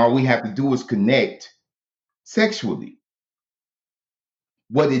 and all we have to do is connect sexually.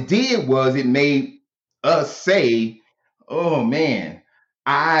 What it did was it made us say, oh man,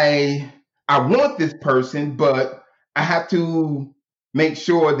 I want this person, but I have to make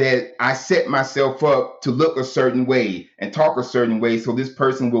sure that I set myself up to look a certain way and talk a certain way so this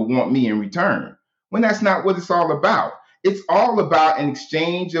person will want me in return. When that's not what it's all about. It's all about an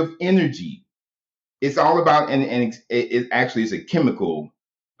exchange of energy. It's all about it actually is a chemical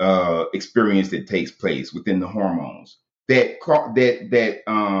experience that takes place within the hormones that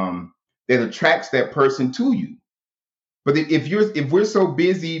attracts that person to you. But if we're so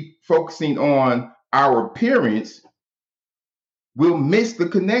busy focusing on our appearance, we'll miss the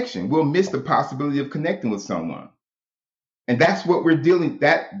connection. We'll miss the possibility of connecting with someone. And that's what we're dealing.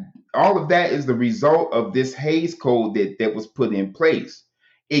 That all of that is the result of this Hays Code that was put in place.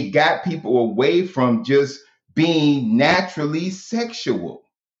 It got people away from just being naturally sexual.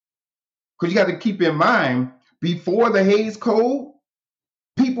 Because you got to keep in mind, before the Hays Code,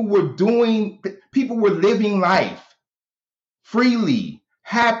 people were living life freely,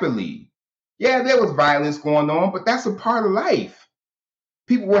 happily. Yeah, there was violence going on, but that's a part of life.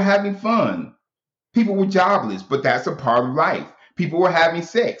 People were having fun. People were jobless, but that's a part of life. People were having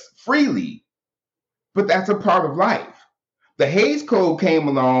sex freely, but that's a part of life. The Hays Code came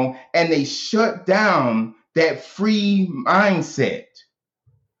along and they shut down that free mindset.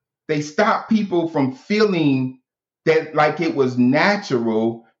 They stopped people from feeling that like it was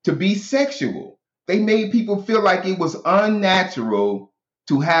natural to be sexual. They made people feel like it was unnatural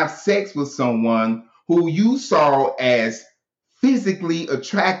to have sex with someone who you saw as physically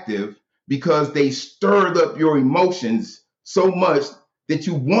attractive because they stirred up your emotions so much that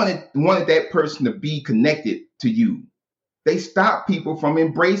you wanted that person to be connected to you. They stopped people from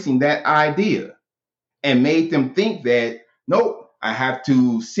embracing that idea and made them think that, nope, I have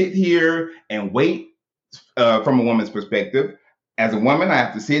to sit here and wait from a woman's perspective. As a woman, I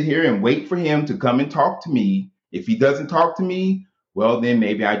have to sit here and wait for him to come and talk to me. If he doesn't talk to me, well, then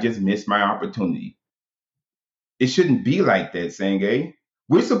maybe I just missed my opportunity. It shouldn't be like that, Sangay.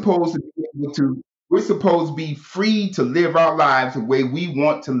 We're supposed to be free to live our lives the way we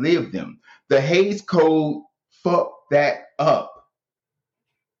want to live them. The Hays Code fucked that up.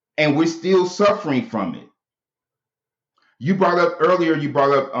 And we're still suffering from it. You brought up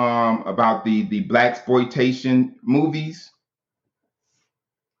about the blaxploitation movies.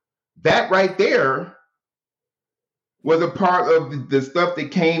 That right there was a part of the stuff that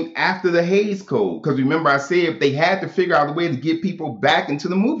came after the Hays Code. Because remember, I said they had to figure out a way to get people back into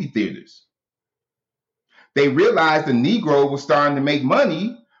the movie theaters. They realized the Negro was starting to make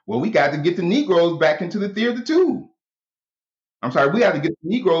money. Well, we got to get the Negroes back into the theater too. I'm sorry, we got to get the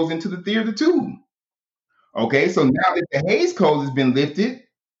Negroes into the theater too. Okay, so now that the Hays Code has been lifted,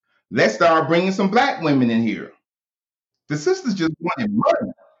 let's start bringing some black women in here. The sisters just wanted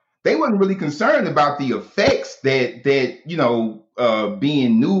money. They wasn't really concerned about the effects that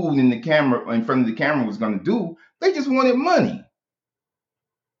being nude in front of the camera was going to do. They just wanted money.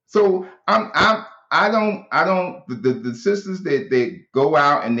 So the sisters that go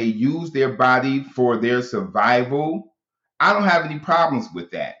out and they use their body for their survival, I don't have any problems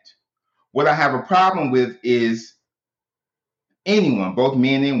with that. What I have a problem with is anyone, both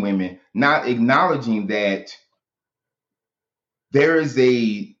men and women, not acknowledging that there is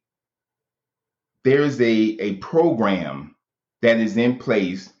a program that is in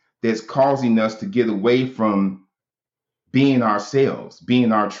place that's causing us to get away from being ourselves,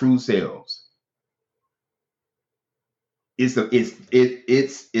 being our true selves. It's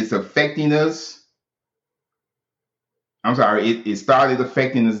affecting us. I'm sorry, it started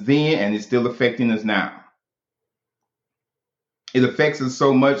affecting us then, and it's still affecting us now. It affects us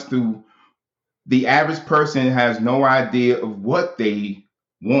so much through the average person has no idea of what they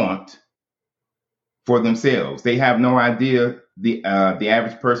want for themselves. They have no idea. The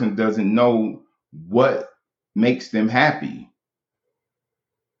average person doesn't know what makes them happy.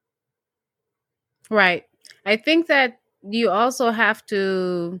 Right. I think that you also have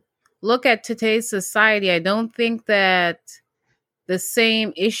to look at today's society. I don't think that the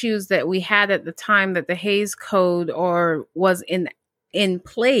same issues that we had at the time that the Hays Code or was in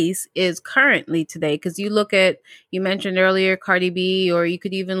place is currently today. Because you mentioned earlier Cardi B, or you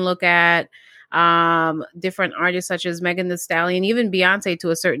could even look at different artists such as Megan Thee Stallion, even Beyonce to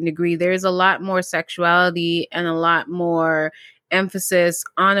a certain degree. There's a lot more sexuality and a lot more emphasis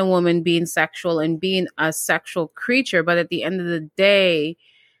on a woman being sexual and being a sexual creature. But at the end of the day,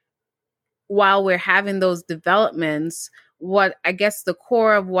 while we're having those developments, what I guess the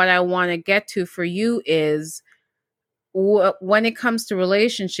core of what I want to get to for you is when it comes to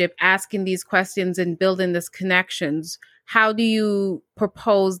relationship, asking these questions and building these connections, how do you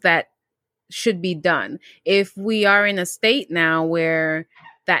propose that should be done? If we are in a state now where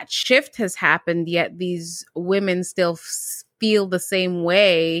that shift has happened, yet these women still feel the same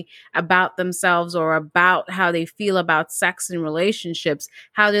way about themselves or about how they feel about sex and relationships,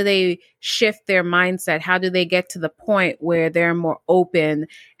 how do they shift their mindset? How do they get to the point where they're more open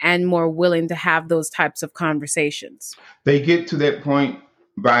and more willing to have those types of conversations? They get to that point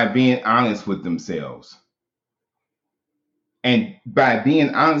by being honest with themselves. And by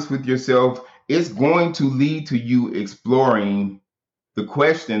being honest with yourself, it's going to lead to you exploring the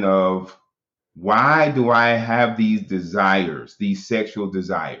question of, why do I have these desires, these sexual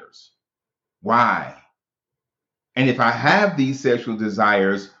desires? Why? And if I have these sexual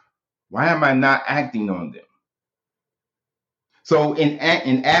desires, why am I not acting on them? So in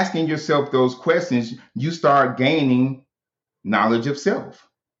asking yourself those questions, you start gaining knowledge of self.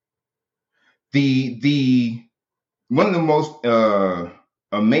 The one of the most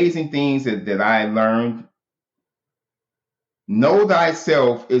amazing things that I learned, know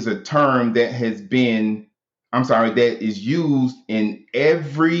thyself, is a term that that is used in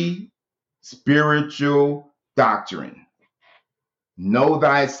every spiritual doctrine. Know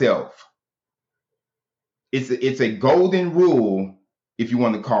thyself. It's a golden rule, if you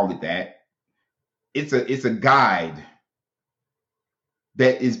want to call it that. It's a guide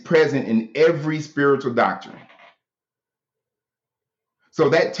that is present in every spiritual doctrine. So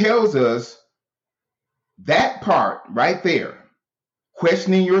that tells us that part right there,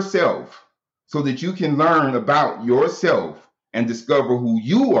 questioning yourself so that you can learn about yourself and discover who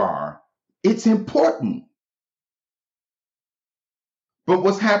you are, it's important. But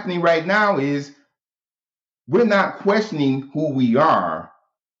what's happening right now is we're not questioning who we are.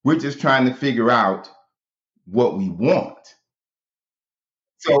 We're just trying to figure out what we want.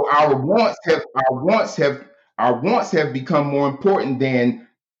 So our wants have become more important than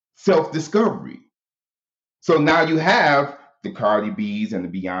self-discovery. So now you have the Cardi B's and the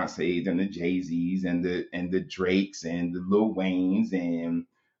Beyoncé's and the Jay-Z's and the Drakes and the Lil Waynes and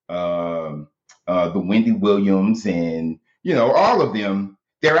the Wendy Williams and all of them.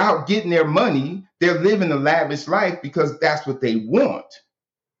 They're out getting their money. They're living a lavish life because that's what they want.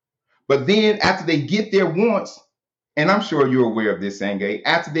 But then after they get their wants, and I'm sure you're aware of this, Sangay,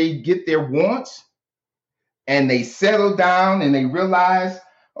 after they get their wants and they settle down and they realize,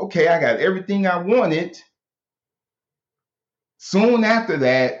 okay, I got everything I wanted. Soon after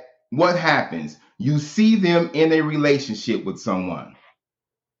that, what happens? You see them in a relationship with someone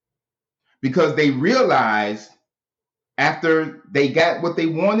because they realized after they got what they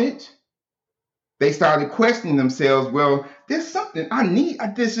wanted, they started questioning themselves. Well, there's something I need.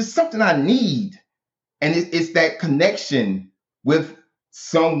 There's just something I need. And it's that connection with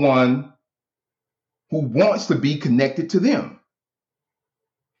someone who wants to be connected to them.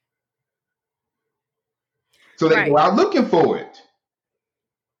 So they go out looking for it.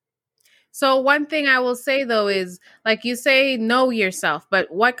 So one thing I will say, though, is like you say, know yourself.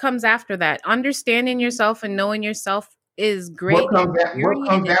 But what comes after that? Understanding yourself and knowing yourself is great. What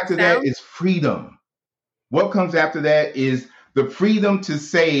comes after that is freedom. What comes after that is the freedom to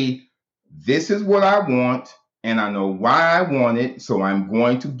say, this is what I want, and I know why I want it, so I'm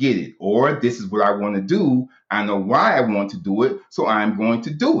going to get it. Or this is what I want to do. I know why I want to do it, so I'm going to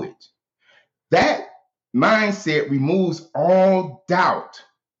do it. That mindset removes all doubt.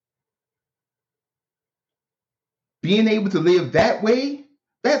 Being able to live that way,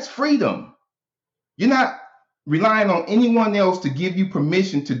 that's freedom. You're not relying on anyone else to give you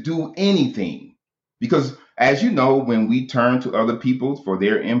permission to do anything. Because as you know, when we turn to other people for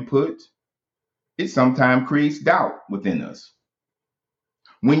their input, it sometimes creates doubt within us.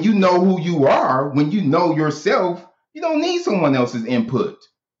 When you know who you are, when you know yourself, you don't need someone else's input.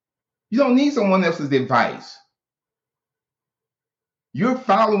 You don't need someone else's advice. You're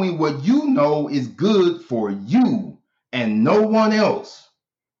following what you know is good for you and no one else.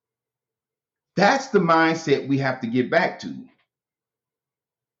 That's the mindset we have to get back to.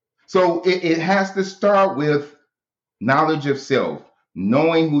 So it has to start with knowledge of self,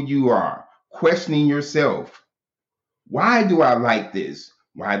 knowing who you are, questioning yourself. Why do I like this?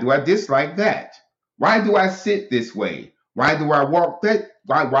 Why do I dislike that? Why do I sit this way? Why do I walk that?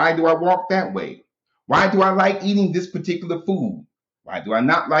 Why do I walk that way? Why do I like eating this particular food? Why do I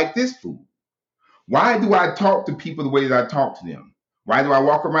not like this food? Why do I talk to people the way that I talk to them? Why do I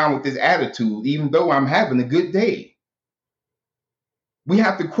walk around with this attitude even though I'm having a good day? We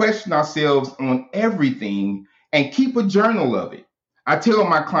have to question ourselves on everything and keep a journal of it. I tell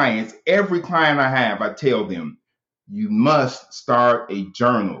my clients, every client I have, I tell them, you must start a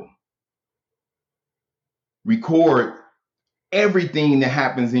journal. Record everything that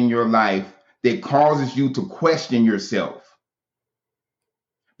happens in your life that causes you to question yourself.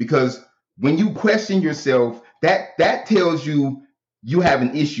 Because when you question yourself, that tells you you have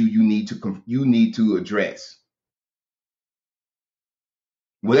an issue you need to address.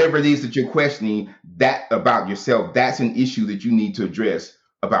 Whatever it is that you're questioning that about yourself, that's an issue that you need to address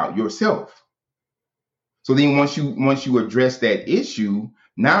about yourself. So then once you address that issue,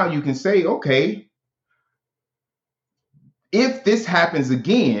 now you can say, okay, if this happens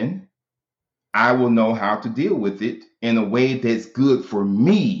again, I will know how to deal with it in a way that's good for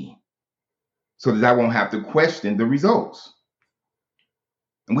me so that I won't have to question the results.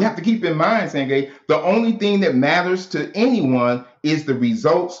 And we have to keep in mind, Sangay, the only thing that matters to anyone is the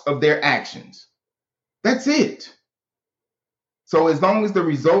results of their actions. That's it. So as long as the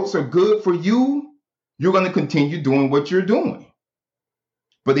results are good for you, you're going to continue doing what you're doing.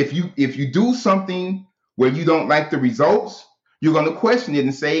 But if you do something where you don't like the results, you're going to question it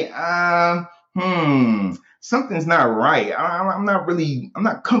and say, something's not right. I'm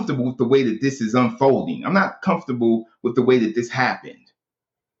not comfortable with the way that this is unfolding. I'm not comfortable with the way that this happened.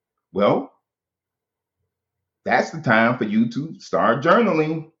 Well, that's the time for you to start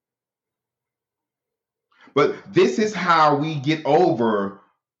journaling. But this is how we get over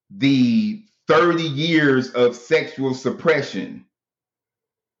the 30 years of sexual suppression.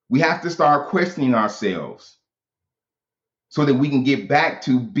 We have to start questioning ourselves so that we can get back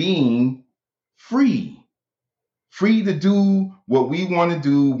to being free to do what we want to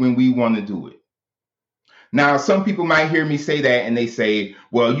do when we want to do it. Now, some people might hear me say that and they say,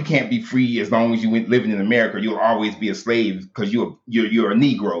 well, you can't be free as long as you're living in America. You'll always be a slave because you're a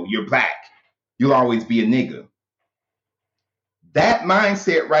Negro, you're black. You'll always be a nigga. That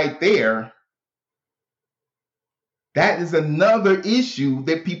mindset right there, that is another issue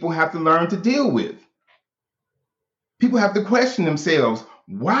that people have to learn to deal with. People have to question themselves,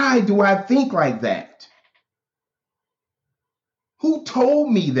 why do I think like that? Who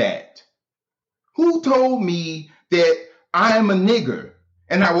told me that? Who told me that I am a nigger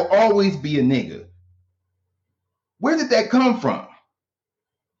and I will always be a nigger? Where did that come from?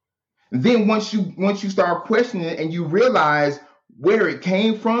 And then once you start questioning it and you realize where it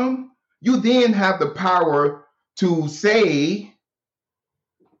came from, you then have the power to say,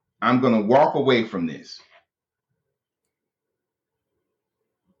 I'm going to walk away from this.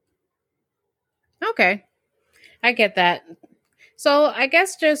 Okay, I get that. So I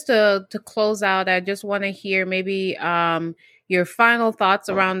guess just to close out, I just want to hear maybe your final thoughts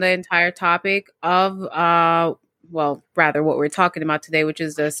around the entire topic of, well, rather what we're talking about today, which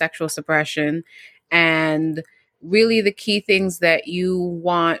is the sexual suppression, and really the key things that you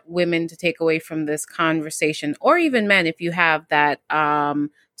want women to take away from this conversation, or even men, if you have that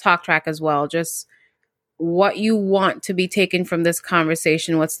talk track as well. Just what you want to be taken from this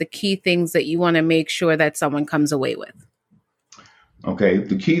conversation. What's the key things that you want to make sure that someone comes away with? Okay,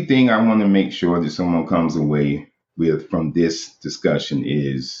 the key thing I want to make sure that someone comes away with from this discussion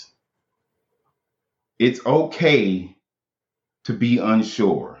is it's okay to be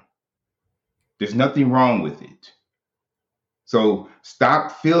unsure. There's nothing wrong with it. So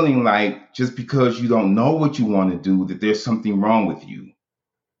stop feeling like just because you don't know what you want to do, that there's something wrong with you.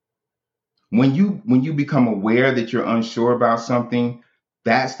 When you become aware that you're unsure about something,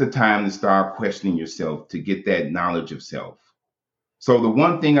 that's the time to start questioning yourself, to get that knowledge of self. So the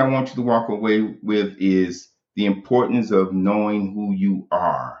one thing I want you to walk away with is the importance of knowing who you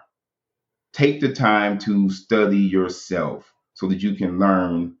are. Take the time to study yourself so that you can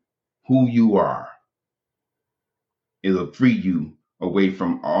learn who you are. It'll free you away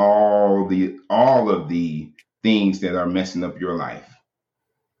from all of the things that are messing up your life.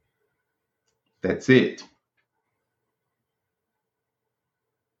 That's it.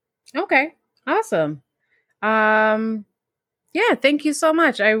 Okay, awesome. Yeah, thank you so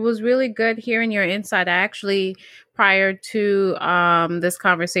much. I was really good hearing your insight. I actually, prior to this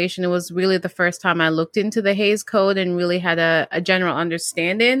conversation, it was really the first time I looked into the Hays Code and really had a general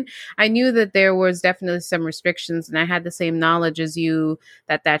understanding. I knew that there was definitely some restrictions, and I had the same knowledge as you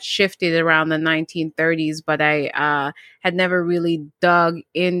that shifted around the 1930s, but I had never really dug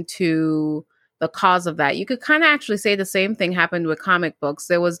into the cause of that. You could kind of actually say the same thing happened with comic books.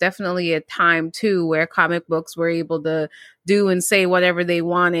 There was definitely a time too where comic books were able to do and say whatever they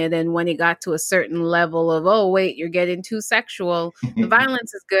wanted. And when it got to a certain level of, oh, wait, you're getting too sexual. The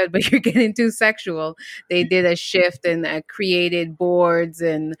violence is good, but you're getting too sexual. They did a shift and created boards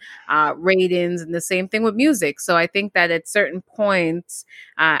and ratings, and the same thing with music. So I think that at certain points,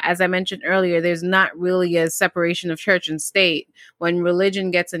 as I mentioned earlier, there's not really a separation of church and state. When religion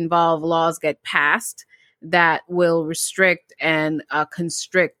gets involved, laws get passed that will restrict and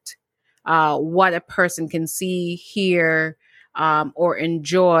constrict what a person can see, hear, or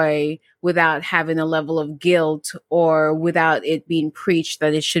enjoy without having a level of guilt or without it being preached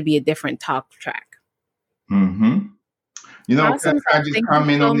that it should be a different talk track. Mm-hmm. You know, Awesome. can I just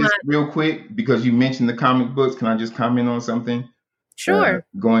comment on this real quick? Because you mentioned the comic books. Can I just comment on something? Sure.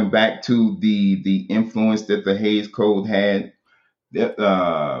 Going back to the influence that the Hays Code had,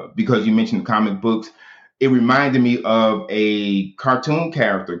 because you mentioned the comic books, it reminded me of a cartoon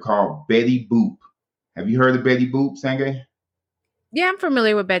character called Betty Boop. Have you heard of Betty Boop, Sangay? Yeah, I'm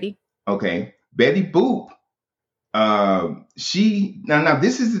familiar with Betty. Okay, Betty Boop. This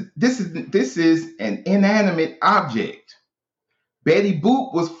is an inanimate object. Betty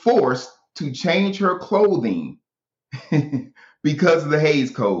Boop was forced to change her clothing because of the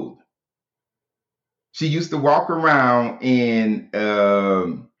Hays Code. She used to walk around in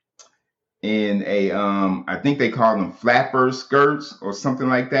a I think they call them flapper skirts or something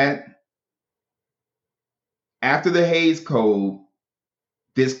like that. After the Hays Code,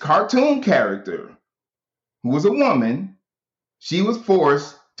 this cartoon character, who was a woman, she was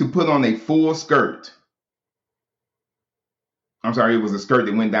forced to put on a full skirt. I'm sorry, it was a skirt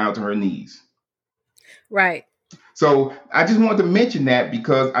that went down to her knees. Right. So I just wanted to mention that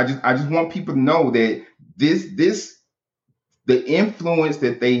because I just want people to know that the influence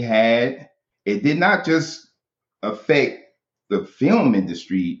that they had, it did not just affect the film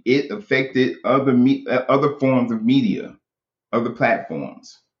industry, it affected other forms of media, other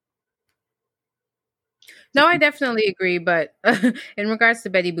platforms. No, I definitely agree. But in regards to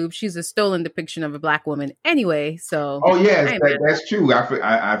Betty Boop, she's a stolen depiction of a Black woman anyway. So, oh yes, that's true.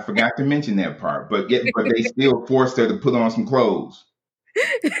 I forgot to mention that part. But they still forced her to put on some clothes.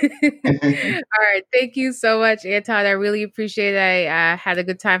 All right. Thank you so much, Anton. I really appreciate it. I had a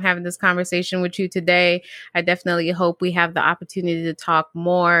good time having this conversation with you today. I definitely hope we have the opportunity to talk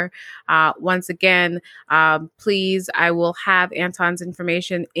more. Once again, please, I will have Anton's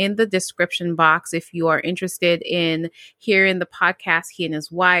information in the description box if you are interested in hearing the podcast he and his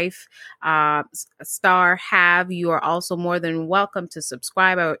wife, Star, have. You are also more than welcome to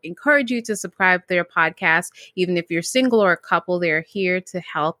subscribe. I would encourage you to subscribe to their podcast. Even if you're single or a couple, they're here to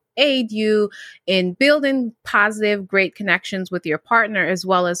help aid you in building positive, great connections with your partner, as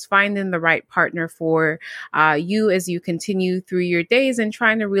well as finding the right partner for you as you continue through your days and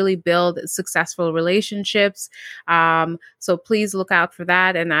trying to really build successful relationships. So please look out for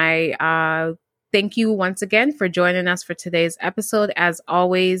that. And I thank you once again for joining us for today's episode. As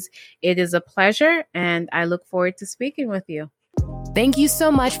always, it is a pleasure, and I look forward to speaking with you. Thank you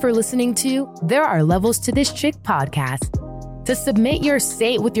so much for listening to There Are Levels to This Chick podcast. To submit your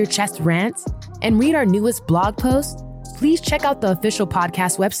Say It With Your Chest rants and read our newest blog post, please check out the official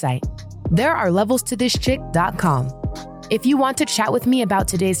podcast website, therearelevelsToThisChick.com. If you want to chat with me about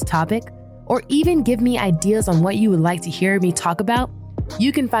today's topic, or even give me ideas on what you would like to hear me talk about,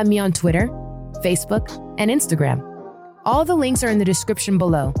 you can find me on Twitter, Facebook, and Instagram. All the links are in the description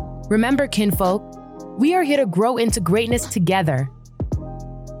below. Remember, kinfolk, we are here to grow into greatness together.